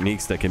about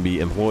techniques that can be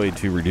employed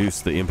to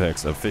reduce the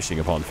impacts of fishing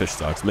upon fish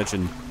stocks.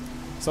 Mentioned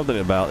something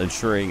about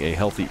ensuring a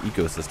healthy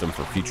ecosystem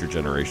for future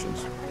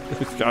generations.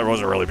 I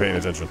wasn't really paying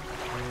attention.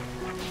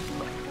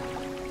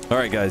 All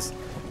right, guys.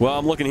 Well,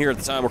 I'm looking here at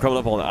the time. We're coming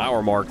up on the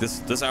hour mark.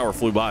 This hour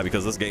flew by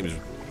because this game is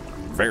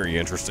very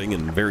interesting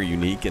and very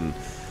unique and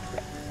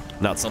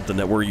not something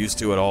that we're used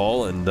to at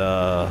all. And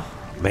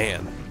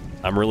man,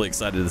 I'm really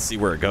excited to see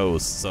where it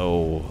goes.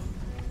 So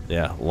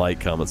yeah, like,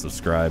 comment,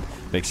 subscribe.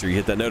 Make sure you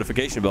hit that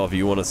notification bell if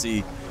you want to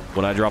see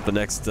when I drop the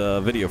next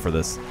video for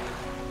this.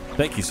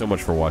 Thank you so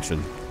much for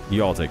watching.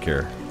 You all take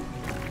care.